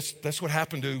what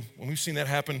happened when we've seen that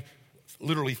happen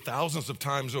literally thousands of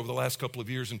times over the last couple of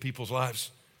years in people's lives.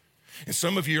 And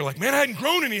some of you are like, man, I hadn't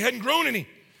grown any.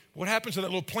 What happens to that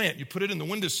little plant? You put it in the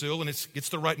windowsill and it gets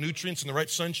the right nutrients and the right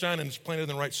sunshine and it's planted in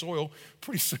the right soil.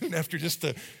 Pretty soon after just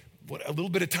a little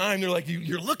bit of time, they're like,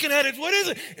 you're looking at it, what is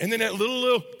it? And then that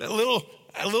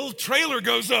little trailer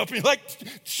goes up and you're like,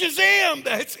 Shazam,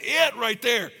 that's it right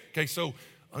there. Okay, so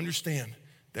understand,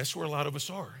 that's where a lot of us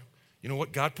are. You know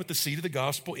what? God put the seed of the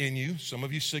gospel in you. Some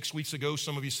of you 6 weeks ago,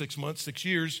 some of you 6 months, 6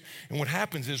 years. And what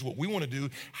happens is what we want to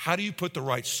do, how do you put the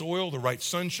right soil, the right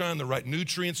sunshine, the right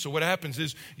nutrients? So what happens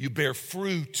is you bear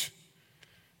fruit.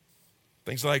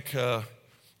 Things like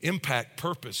impact,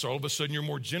 purpose. All of a sudden you're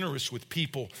more generous with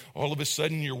people. All of a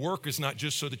sudden your work is not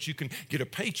just so that you can get a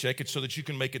paycheck, it's so that you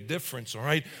can make a difference, all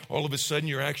right? All of a sudden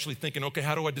you're actually thinking, okay,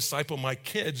 how do I disciple my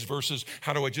kids versus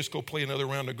how do I just go play another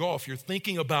round of golf? You're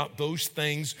thinking about those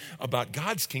things about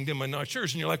God's kingdom and not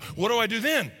yours. And you're like, what do I do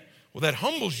then? Well, that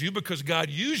humbles you because God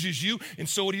uses you. And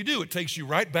so what do? It takes you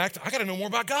right back to, I got to know more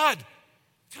about God.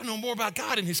 I got to know more about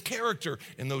God and his character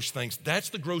and those things. That's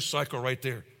the growth cycle right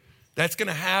there. That's going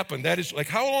to happen. That is like,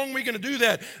 how long are we going to do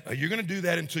that? You're going to do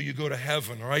that until you go to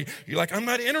heaven, all right? You're like, I'm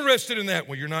not interested in that.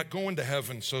 Well, you're not going to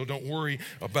heaven, so don't worry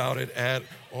about it at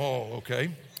all,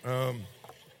 okay? And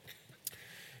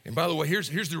by the way, here's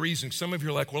the reason. Some of you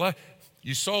are like, well,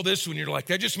 you saw this when you're like,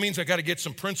 that just means I got to get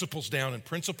some principles down, and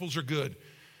principles are good.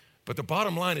 But the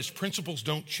bottom line is principles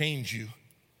don't change you.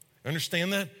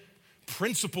 Understand that?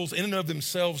 Principles in and of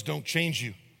themselves don't change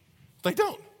you. They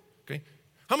don't, okay?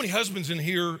 How many husbands in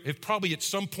here have probably at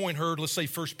some point heard, let's say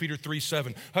 1 Peter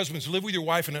 3:7, husbands, live with your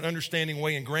wife in an understanding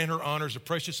way and grant her honor as a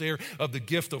precious heir of the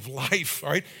gift of life, all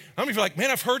right? How many of you are like, man,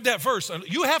 I've heard that verse.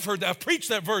 You have heard that. I've preached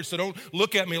that verse, so don't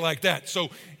look at me like that. So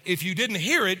if you didn't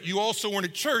hear it, you also weren't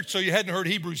at church, so you hadn't heard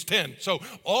Hebrews 10. So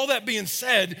all that being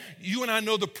said, you and I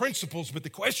know the principles, but the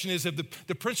question is if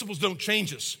the principles don't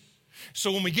change us.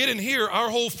 So when we get in here, our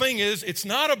whole thing is, it's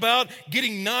not about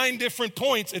getting 9 different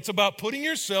points. It's about putting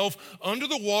yourself under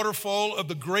the waterfall of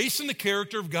the grace and the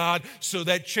character of God so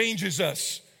that changes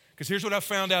us. Because here's what I've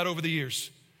found out over the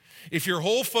years. If your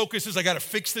whole focus is, I got to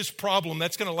fix this problem,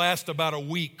 that's going to last about a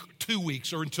week, 2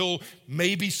 weeks, or until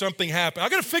maybe something happens. I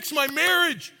got to fix my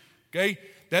marriage, okay?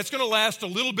 That's going to last a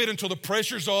little bit until the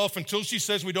pressure's off, until she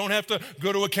says we don't have to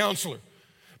go to a counselor.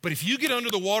 But if you get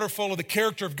under the waterfall of the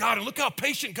character of God, and look how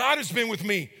patient God has been with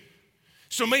me.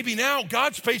 So maybe now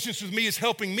God's patience with me is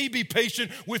helping me be patient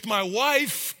with my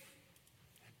wife.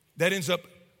 That ends up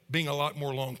being a lot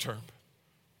more long-term.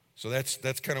 So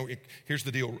that's kind of, here's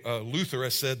the deal. Luther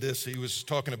has said this. He was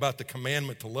talking about the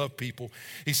commandment to love people.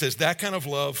 He says that kind of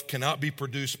love cannot be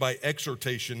produced by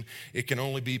exhortation. It can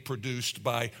only be produced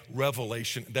by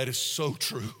revelation. That is so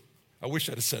true. I wish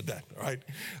I'd have said that, all right?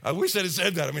 I wish I'd have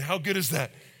said that. I mean, how good is that?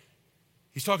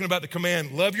 He's talking about the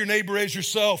command, love your neighbor as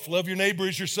yourself. Love your neighbor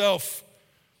as yourself.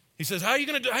 He says, how are you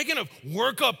going to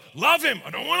work up, love him? I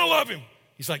don't want to love him.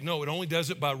 He's like, no, it only does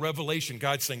it by revelation.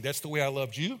 God's saying, that's the way I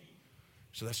loved you.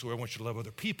 So that's the way I want you to love other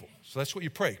people. So that's what you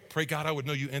pray. Pray, God, I would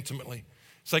know you intimately.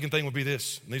 Second thing would be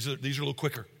this. And these are a little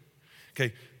quicker.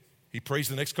 Okay, he prays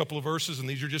the next couple of verses, and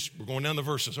these are just, we're going down the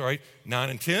verses, all right?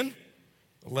 9 and 10,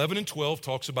 11 and 12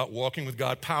 talks about walking with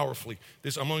God powerfully.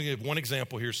 I'm only going to give one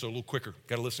example here, so a little quicker.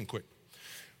 Got to listen quick.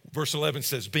 Verse 11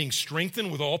 says, being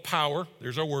strengthened with all power,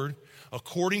 there's our word,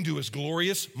 according to his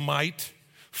glorious might,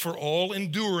 for all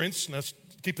endurance. Now, let's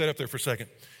keep that up there for a second.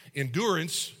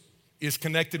 Endurance is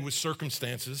connected with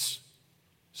circumstances.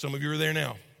 Some of you are there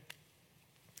now.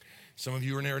 Some of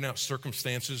you are there now.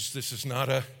 Circumstances, this is not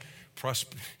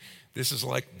this is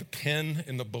like the pen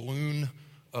in the balloon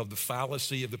of the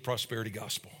fallacy of the prosperity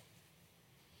gospel.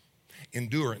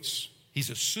 Endurance.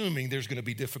 He's assuming there's going to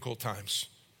be difficult times.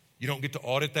 You don't get to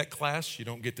audit that class. You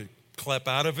don't get to clap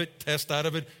out of it, test out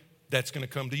of it. That's going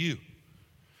to come to you.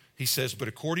 He says, but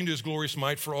according to his glorious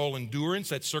might, for all endurance,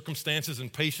 that's circumstances,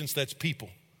 and patience, that's people.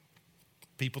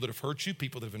 People that have hurt you,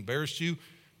 people that have embarrassed you,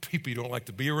 people you don't like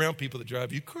to be around, people that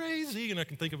drive you crazy, and I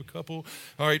can think of a couple.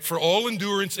 All right, for all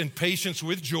endurance and patience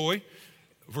with joy.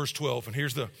 Verse 12,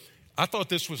 and I thought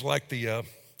this was like the, what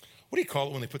do you call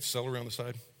it when they put celery on the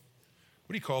side?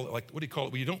 What do you call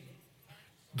it when you don't?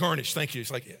 Garnish, thank you.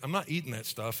 It's like, I'm not eating that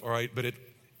stuff, all right, but it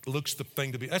looks the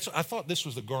thing to be. I thought this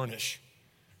was the garnish.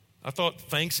 I thought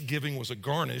Thanksgiving was a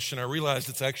garnish, and I realized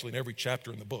it's actually in every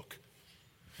chapter in the book.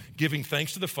 Giving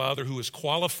thanks to the Father who has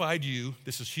qualified you,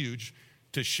 this is huge,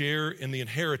 to share in the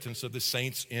inheritance of the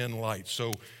saints in light.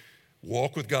 So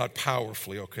walk with God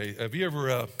powerfully, okay? Have you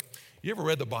ever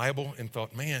read the Bible and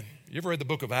thought, man, you ever read the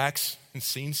book of Acts and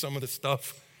seen some of the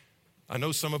stuff? I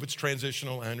know some of it's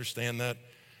transitional, I understand that.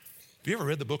 Have you ever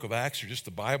read the book of Acts or just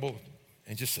the Bible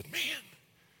and just said, man,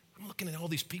 I'm looking at all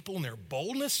these people and their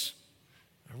boldness.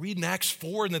 I read in Acts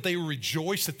 4 and that they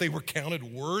rejoiced that they were counted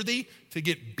worthy to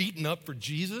get beaten up for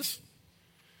Jesus.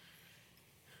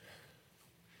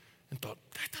 And thought,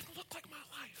 that doesn't look like my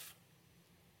life.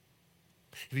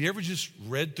 Have you ever just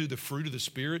read through the fruit of the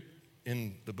Spirit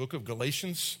in the book of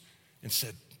Galatians and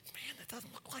said, man, that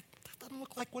doesn't look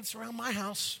like what's around my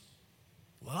house.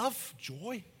 Love,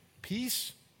 joy,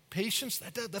 peace, patience,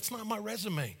 that's not my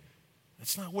resume.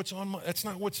 That's not what's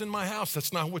in my house.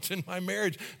 That's not what's in my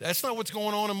marriage. That's not what's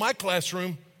going on in my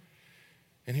classroom.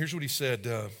 And here's what he said.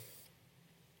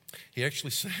 He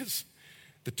actually says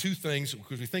the two things,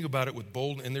 because we think about it with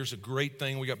boldness, and there's a great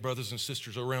thing. We got brothers and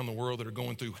sisters around the world that are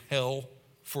going through hell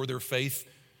for their faith.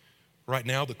 Right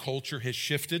now, the culture has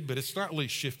shifted, but it's not really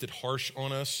shifted harsh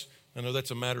on us. I know that's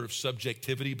a matter of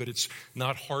subjectivity, but it's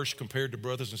not harsh compared to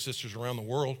brothers and sisters around the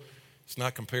world. It's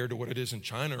not compared to what it is in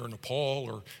China or Nepal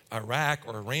or Iraq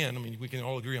or Iran. I mean, we can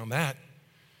all agree on that.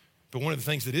 But one of the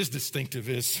things that is distinctive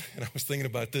is, and I was thinking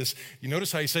about this, you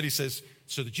notice how he says,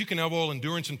 so that you can have all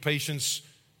endurance and patience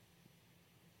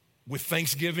with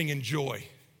thanksgiving and joy.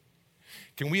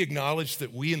 Can we acknowledge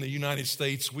that we in the United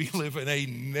States, we live in a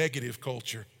negative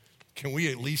culture? Can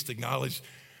we at least acknowledge,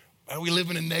 we live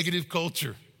in a negative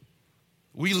culture?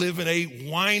 We live in a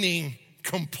whining,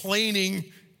 complaining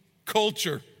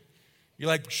culture. You're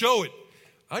like, show it.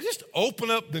 I just open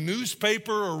up the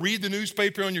newspaper or read the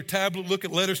newspaper on your tablet, look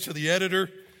at letters to the editor,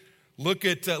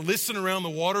 listen around the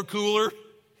water cooler.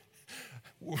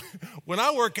 When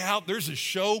I work out, there's a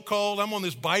show called, I'm on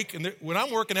this bike, and when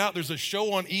I'm working out, there's a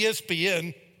show on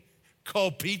ESPN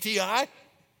called PTI.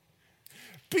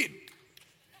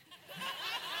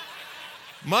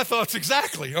 My thoughts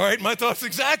exactly, all right? My thoughts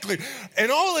exactly.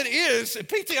 And all it is,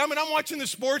 PTI, I'm watching the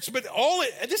sports, but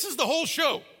this is the whole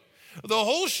show. The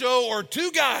whole show are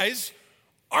two guys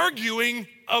arguing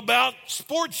about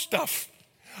sports stuff.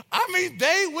 I mean,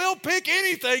 they will pick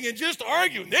anything and just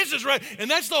argue. This is right. And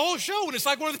that's the whole show. And it's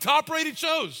like one of the top-rated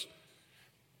shows.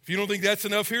 If you don't think that's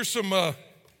enough, there's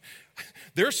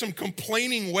some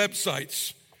complaining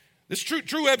websites. This true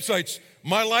websites.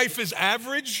 My Life is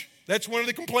Average. That's one of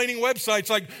the complaining websites.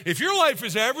 Like, if your life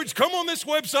is average, come on this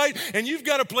website and you've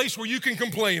got a place where you can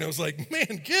complain. I was like,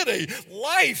 man, get a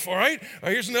life, all right?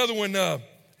 Here's another one,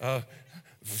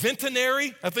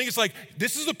 Ventinary. I think it's like,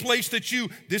 this is the place that you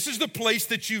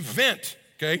vent,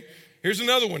 okay? Here's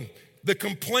another one, the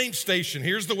complaint station.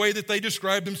 Here's the way that they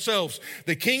describe themselves.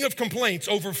 The king of complaints,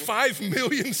 over 5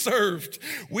 million served.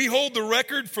 We hold the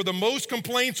record for the most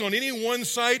complaints on any one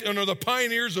site and are the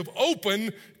pioneers of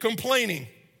open complaining.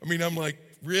 I mean, I'm like,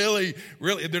 really?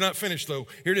 They're not finished though.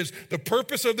 Here it is. The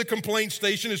purpose of the complaint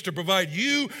station is to provide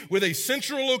you with a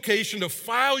central location to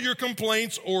file your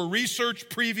complaints or research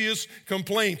previous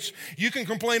complaints. You can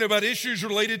complain about issues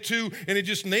related to, and it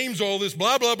just names all this,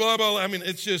 blah, blah, blah, blah. I mean,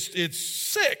 it's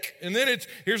sick. And then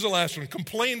here's the last one,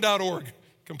 complain.org.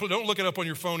 Don't look it up on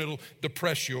your phone. It'll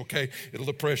depress you, okay? It'll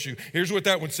depress you. Here's what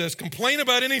that one says. Complain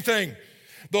about anything.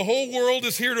 The whole world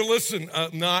is here to listen.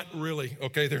 Not really,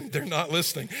 okay? They're not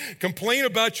listening. Complain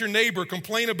about your neighbor.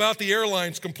 Complain about the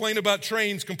airlines. Complain about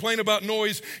trains. Complain about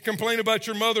noise. Complain about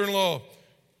your mother-in-law.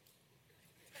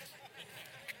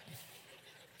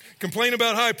 Complain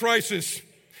about high prices,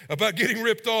 about getting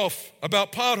ripped off,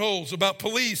 about potholes, about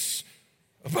police,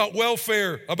 about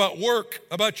welfare, about work,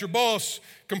 about your boss.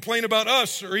 Complain about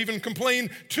us or even complain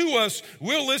to us.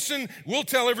 We'll listen. We'll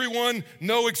tell everyone,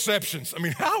 no exceptions. I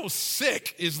mean, how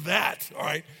sick is that, all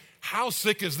right? How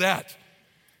sick is that?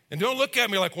 And don't look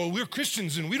at me like, well, we're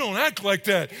Christians and we don't act like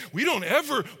that.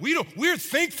 We're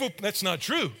thankful. That's not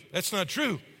true. That's not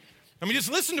true. I mean, just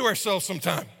listen to ourselves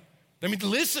sometime. I mean,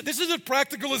 listen. This is as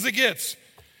practical as it gets.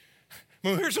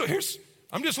 Well,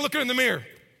 I'm just looking in the mirror.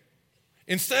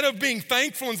 Instead of being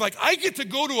thankful and it's like, I get to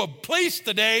go to a place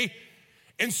today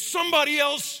and somebody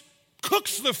else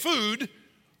cooks the food,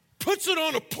 puts it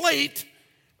on a plate,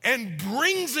 and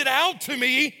brings it out to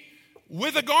me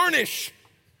with a garnish.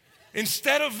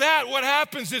 Instead of that, what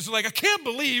happens is like, I can't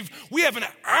believe we have an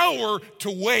hour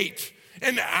to wait.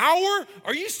 An hour?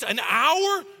 An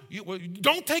hour?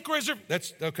 Don't take reservation.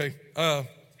 That's okay.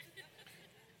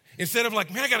 Instead of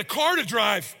like, man, I got a car to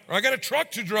drive, or I got a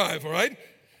truck to drive, all right?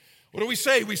 What do we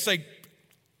say? We say,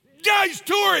 guys,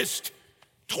 tourist,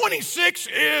 26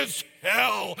 is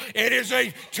hell. It is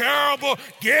a terrible,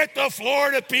 get the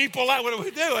Florida people out. What do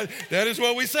we do? That is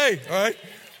what we say, all right?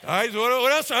 All right,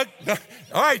 what else?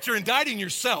 All right, you're indicting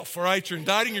yourself, all right? You're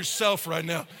indicting yourself right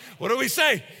now. What do we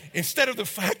say? Instead of the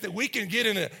fact that we can get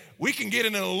in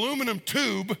an aluminum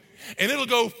tube and it'll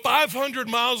go 500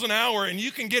 miles an hour and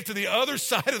you can get to the other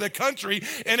side of the country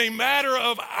in a matter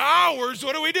of hours,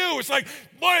 what do? It's like,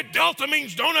 boy, Delta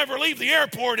means don't ever leave the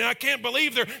airport and I can't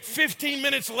believe they're 15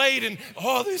 minutes late and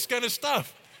all this kind of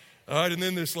stuff. All right, and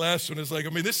then this last one is like, I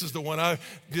mean, this is the one I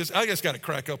just got to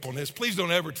crack up on this. Please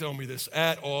don't ever tell me this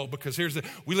at all, because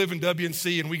we live in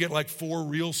WNC and we get like 4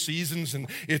 real seasons and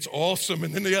it's awesome.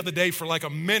 And then the other day for like a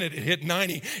minute, it hit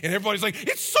 90 and everybody's like,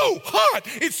 it's so hot.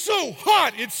 It's so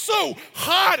hot. It's so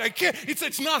hot. I can't,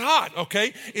 it's not hot,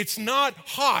 okay? It's not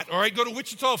hot, all right? Go to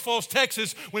Wichita Falls,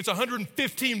 Texas when it's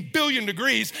 115 billion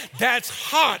degrees. That's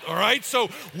hot, all right? So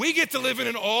we get to live in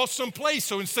an awesome place.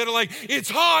 So instead of like, it's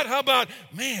hot, how about,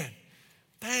 man,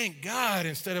 thank God,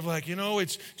 instead of like,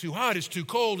 it's too hot, it's too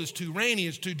cold, it's too rainy,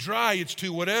 it's too dry, it's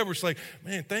too whatever. It's like,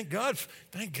 man, thank God,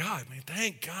 man,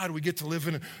 thank God we get to live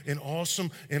in an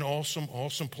awesome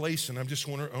place. And I just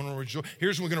want to rejoice.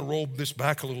 Here's when we're going to roll this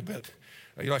back a little bit.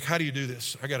 You're like, how do you do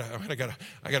this? I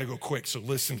gotta go quick, so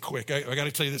listen quick. I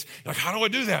gotta tell you this. Like, how do I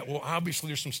do that? Well, obviously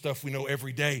there's some stuff we know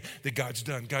every day that God's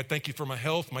done. God, thank you for my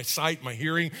health, my sight, my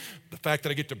hearing, the fact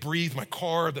that I get to breathe, my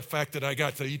car, the fact that I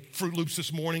got to eat Fruit Loops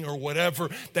this morning or whatever.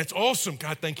 That's awesome.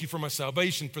 God, thank you for my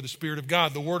salvation, for the Spirit of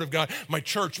God, the Word of God, my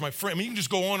church, my friend. I mean, you can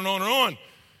just go on and on and on.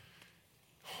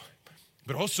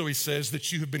 But also he says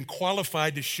that you have been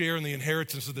qualified to share in the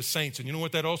inheritance of the saints. And you know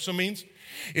what that also means?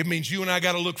 It means you and I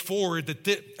got to look forward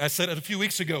I said it a few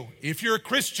weeks ago. If you are a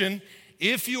Christian,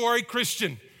 if you are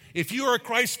a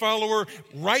Christ follower,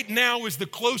 right now is the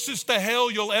closest to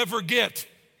hell you'll ever get.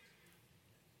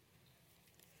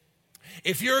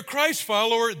 If you're a Christ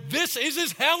follower, this is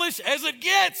as hellish as it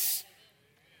gets.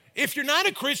 If you're not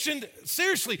a Christian,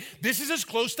 seriously, this is as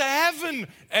close to heaven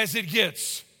as it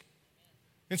gets.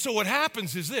 And so what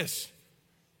happens is this.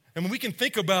 And when we can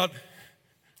think about,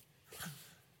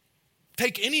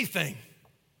 take anything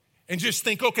and just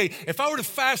think, okay, if I were to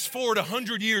fast forward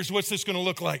 100 years, what's this going to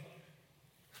look like?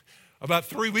 About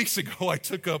 3 weeks ago, I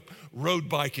took up road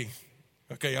biking.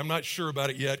 Okay, I'm not sure about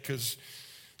it yet because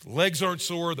the legs aren't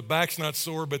sore, the back's not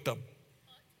sore, but the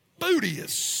booty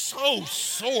is so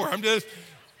sore. I'm just,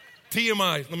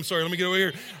 TMI, I'm sorry, let me get over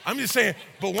here. I'm just saying,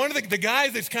 but one of the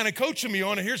guys that's kind of coaching me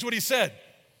on it, here's what he said.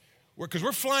 Because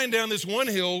we're flying down this one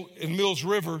hill in Mills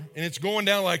River, and it's going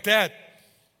down like that.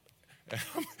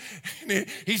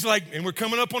 He's like, and we're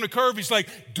coming up on a curve. He's like,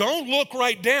 don't look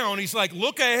right down. He's like,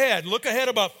 look ahead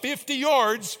about 50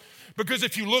 yards, Because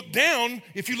if you look down,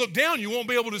 you won't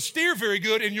be able to steer very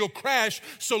good and you'll crash.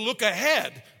 So look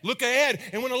ahead. Look ahead.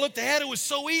 And when I looked ahead, it was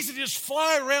so easy to just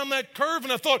fly around that curve.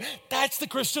 And I thought, that's the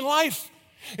Christian life.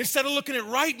 Instead of looking at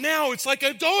right now, it's like,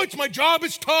 oh, it's my job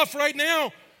is tough right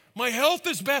now. My health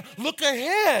is bad. Look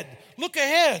ahead. Look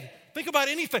ahead. Think about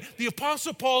anything. The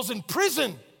Apostle Paul's in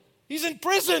prison. He's in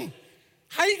prison.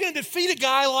 How are you going to defeat a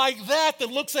guy like that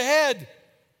looks ahead?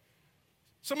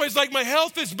 Somebody's like, my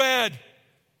health is bad.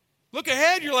 Look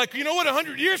ahead. You're like, you know what?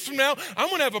 100 years from now, I'm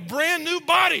going to have a brand new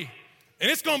body. And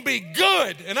it's going to be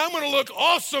good. And I'm going to look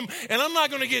awesome. And I'm not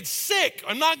going to get sick.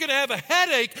 I'm not going to have a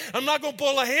headache. I'm not going to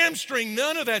pull a hamstring.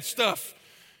 None of that stuff.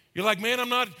 You're like, man, I'm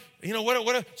not,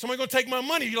 somebody going to take my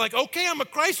money. You're like, okay, I'm a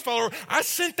Christ follower. I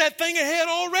sent that thing ahead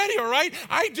already, all right?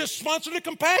 I just sponsored a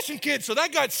compassion kid. So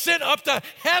that got sent up to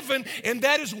heaven, and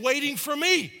that is waiting for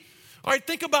me. All right,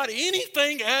 think about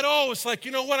anything at all. It's like,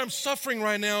 you know what? I'm suffering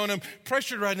right now, and I'm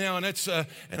pressured right now, and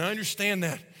and I understand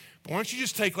that. But why don't you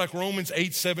just take like Romans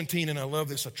 8:17, and I love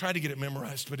this. I tried to get it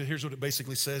memorized, but here's what it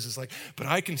basically says. It's like, but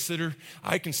I consider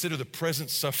the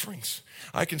present sufferings.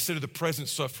 I consider the present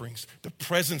sufferings. The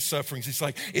present sufferings. It's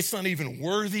like, it's not even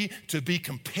worthy to be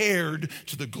compared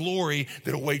to the glory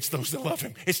that awaits those that love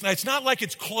him. It's not like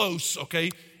it's close, okay?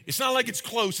 It's not like it's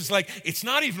close. It's like, it's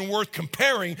not even worth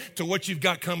comparing to what you've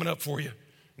got coming up for you.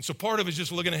 And so part of it is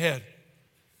just looking ahead.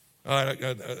 All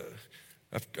right,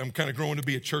 I'm kind of growing to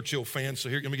be a Churchill fan, so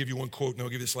here, let me give you one quote, and I'll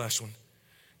give you this last one.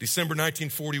 December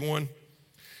 1941,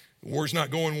 the war's not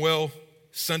going well.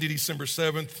 Sunday, December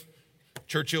 7th,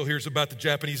 Churchill hears about the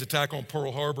Japanese attack on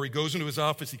Pearl Harbor. He goes into his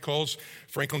office, he calls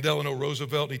Franklin Delano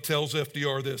Roosevelt, and he tells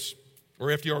FDR this, or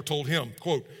FDR told him,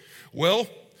 quote, well,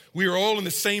 we are all in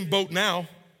the same boat now.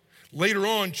 Later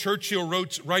on, Churchill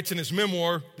writes in his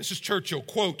memoir, this is Churchill,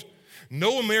 quote,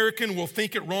 no American will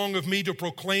think it wrong of me to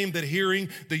proclaim that hearing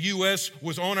the U.S.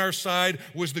 was on our side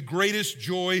was the greatest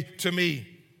joy to me.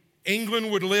 England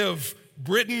would live.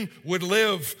 Britain would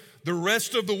live. The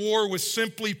rest of the war was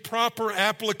simply proper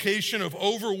application of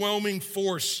overwhelming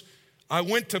force. I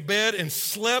went to bed and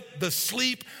slept the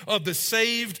sleep of the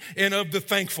saved and of the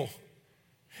thankful.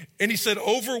 And he said,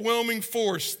 overwhelming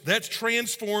force. That's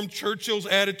transformed Churchill's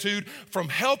attitude from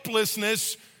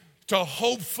helplessness to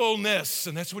hopefulness.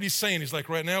 And that's what he's saying. He's like,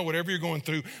 right now, whatever you're going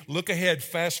through, look ahead,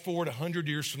 fast forward 100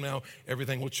 years from now,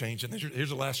 everything will change. And here's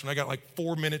the last one. I got like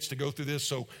 4 minutes to go through this,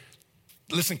 so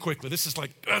listen quickly. This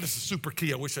is super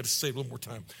key. I wish I'd saved a little more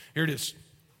time. Here it is.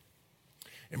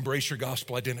 Embrace your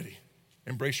gospel identity.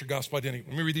 Embrace your gospel identity.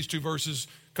 Let me read these 2 verses.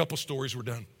 A couple stories, we're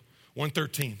done.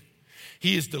 1:13.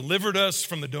 He has delivered us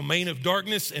from the domain of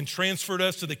darkness and transferred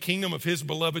us to the kingdom of his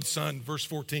beloved Son. Verse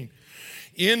 14.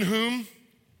 In whom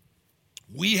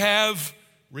we have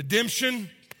redemption.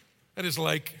 That is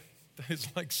like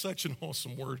such an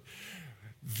awesome word.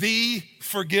 The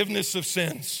forgiveness of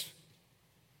sins.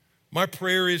 My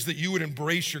prayer is that you would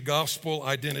embrace your gospel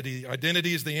identity.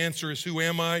 Identity is the answer is, who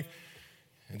am I?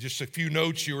 And just a few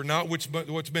notes. You are not what's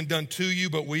been done to you,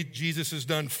 but what Jesus has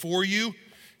done for you.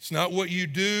 It's not what you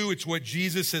do, it's what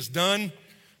Jesus has done.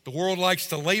 The world likes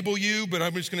to label you, but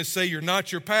I'm just going to say you're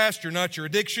not your past, you're not your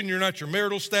addiction, you're not your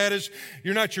marital status,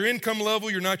 you're not your income level,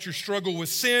 you're not your struggle with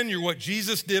sin, you're what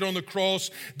Jesus did on the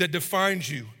cross that defines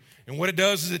you. And what it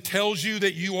does is it tells you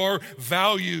that you are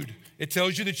valued. It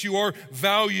tells you that you are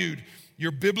valued.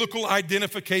 Your biblical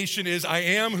identification is, I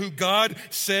am who God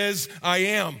says I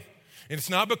am. And it's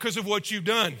not because of what you've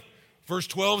done. Verse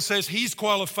 12 says he's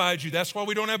qualified you. That's why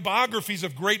we don't have biographies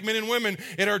of great men and women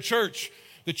in our church.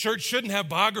 The church shouldn't have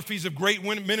biographies of great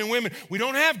men and women. We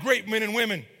don't have great men and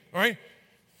women, all right?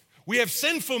 We have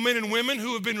sinful men and women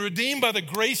who have been redeemed by the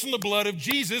grace and the blood of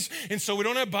Jesus, and so we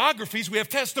don't have biographies, we have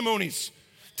testimonies.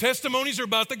 Testimonies are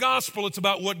about the gospel. It's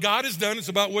about what God has done. It's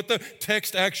about what the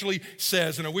text actually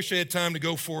says. And I wish I had time to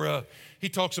go for, he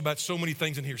talks about so many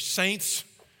things in here. Saints,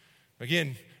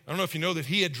 again, I don't know if you know that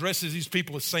he addresses these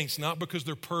people as saints, not because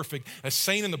they're perfect. A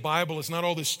saint in the Bible is not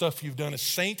all this stuff you've done. A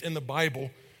saint in the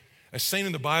Bible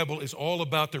is all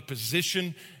about their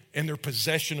position and their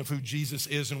possession of who Jesus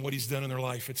is and what he's done in their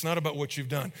life. It's not about what you've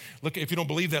done. Look, if you don't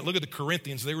believe that, look at the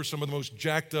Corinthians. They were some of the most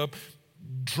jacked up,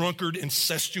 drunkard,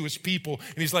 incestuous people.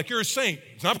 And he's like, you're a saint.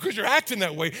 It's not because you're acting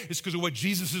that way. It's because of what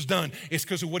Jesus has done. It's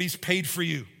because of what he's paid for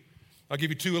you. I'll give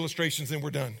you 2 illustrations, then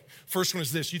we're done. First one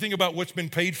is this. You think about what's been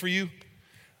paid for you?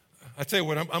 I tell you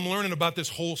what, I'm learning about this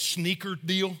whole sneaker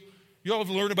deal. You all have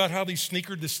learned about how the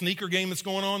sneaker game that's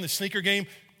going on, the sneaker game.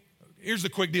 Here's the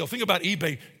quick deal. Think about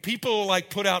eBay. People like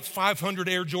put out 500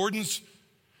 Air Jordans,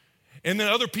 and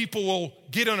then other people will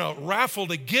get on a raffle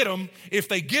to get them. If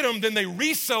they get them, then they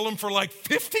resell them for like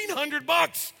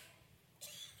 $1,500.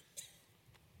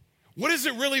 What is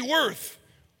it really worth?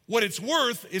 What it's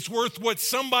worth what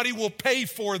somebody will pay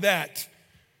for that.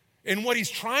 And what he's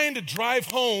trying to drive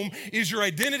home is your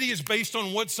identity is based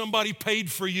on what somebody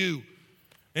paid for you.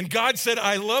 And God said,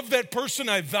 I love that person,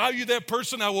 I value that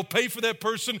person, I will pay for that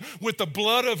person with the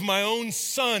blood of my own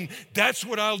son. That's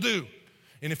what I'll do.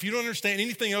 And if you don't understand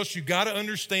anything else, you got to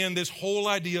understand this whole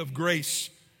idea of grace.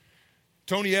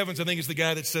 Tony Evans, I think, is the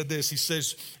guy that said this. He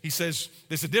says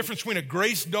there's a difference between a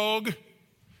grace dog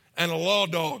and a law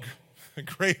dog.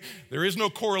 There is no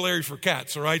corollary for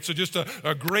cats, all right? So just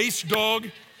a grace dog.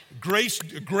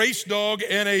 Grace dog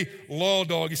and a law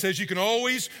dog. He says you can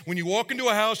always, when you walk into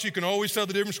a house, you can always tell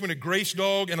the difference between a grace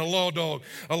dog and a law dog.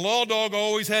 A law dog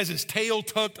always has his tail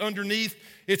tucked underneath.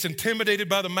 It's intimidated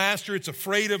by the master. It's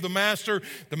afraid of the master.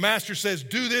 The master says,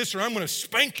 do this or I'm going to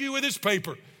spank you with this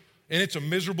paper. And it's a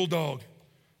miserable dog.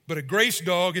 But a grace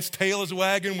dog, its tail is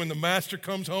wagging when the master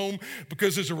comes home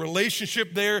because there's a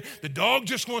relationship there. The dog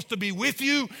just wants to be with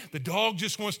you. The dog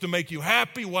just wants to make you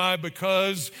happy. Why?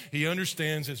 Because he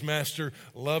understands his master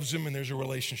loves him and there's a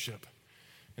relationship.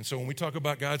 And so when we talk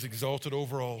about God's exalted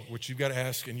overall, what you've got to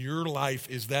ask in your life,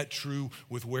 is that true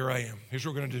with where I am? Here's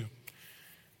what we're going to do.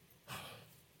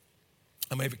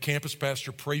 I'm going to have a campus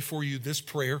pastor pray for you this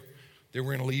prayer. Then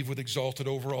we're going to leave with exalted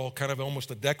overall, kind of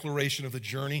almost a declaration of the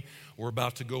journey we're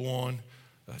about to go on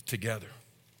together.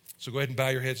 So go ahead and bow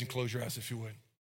your heads and close your eyes if you would.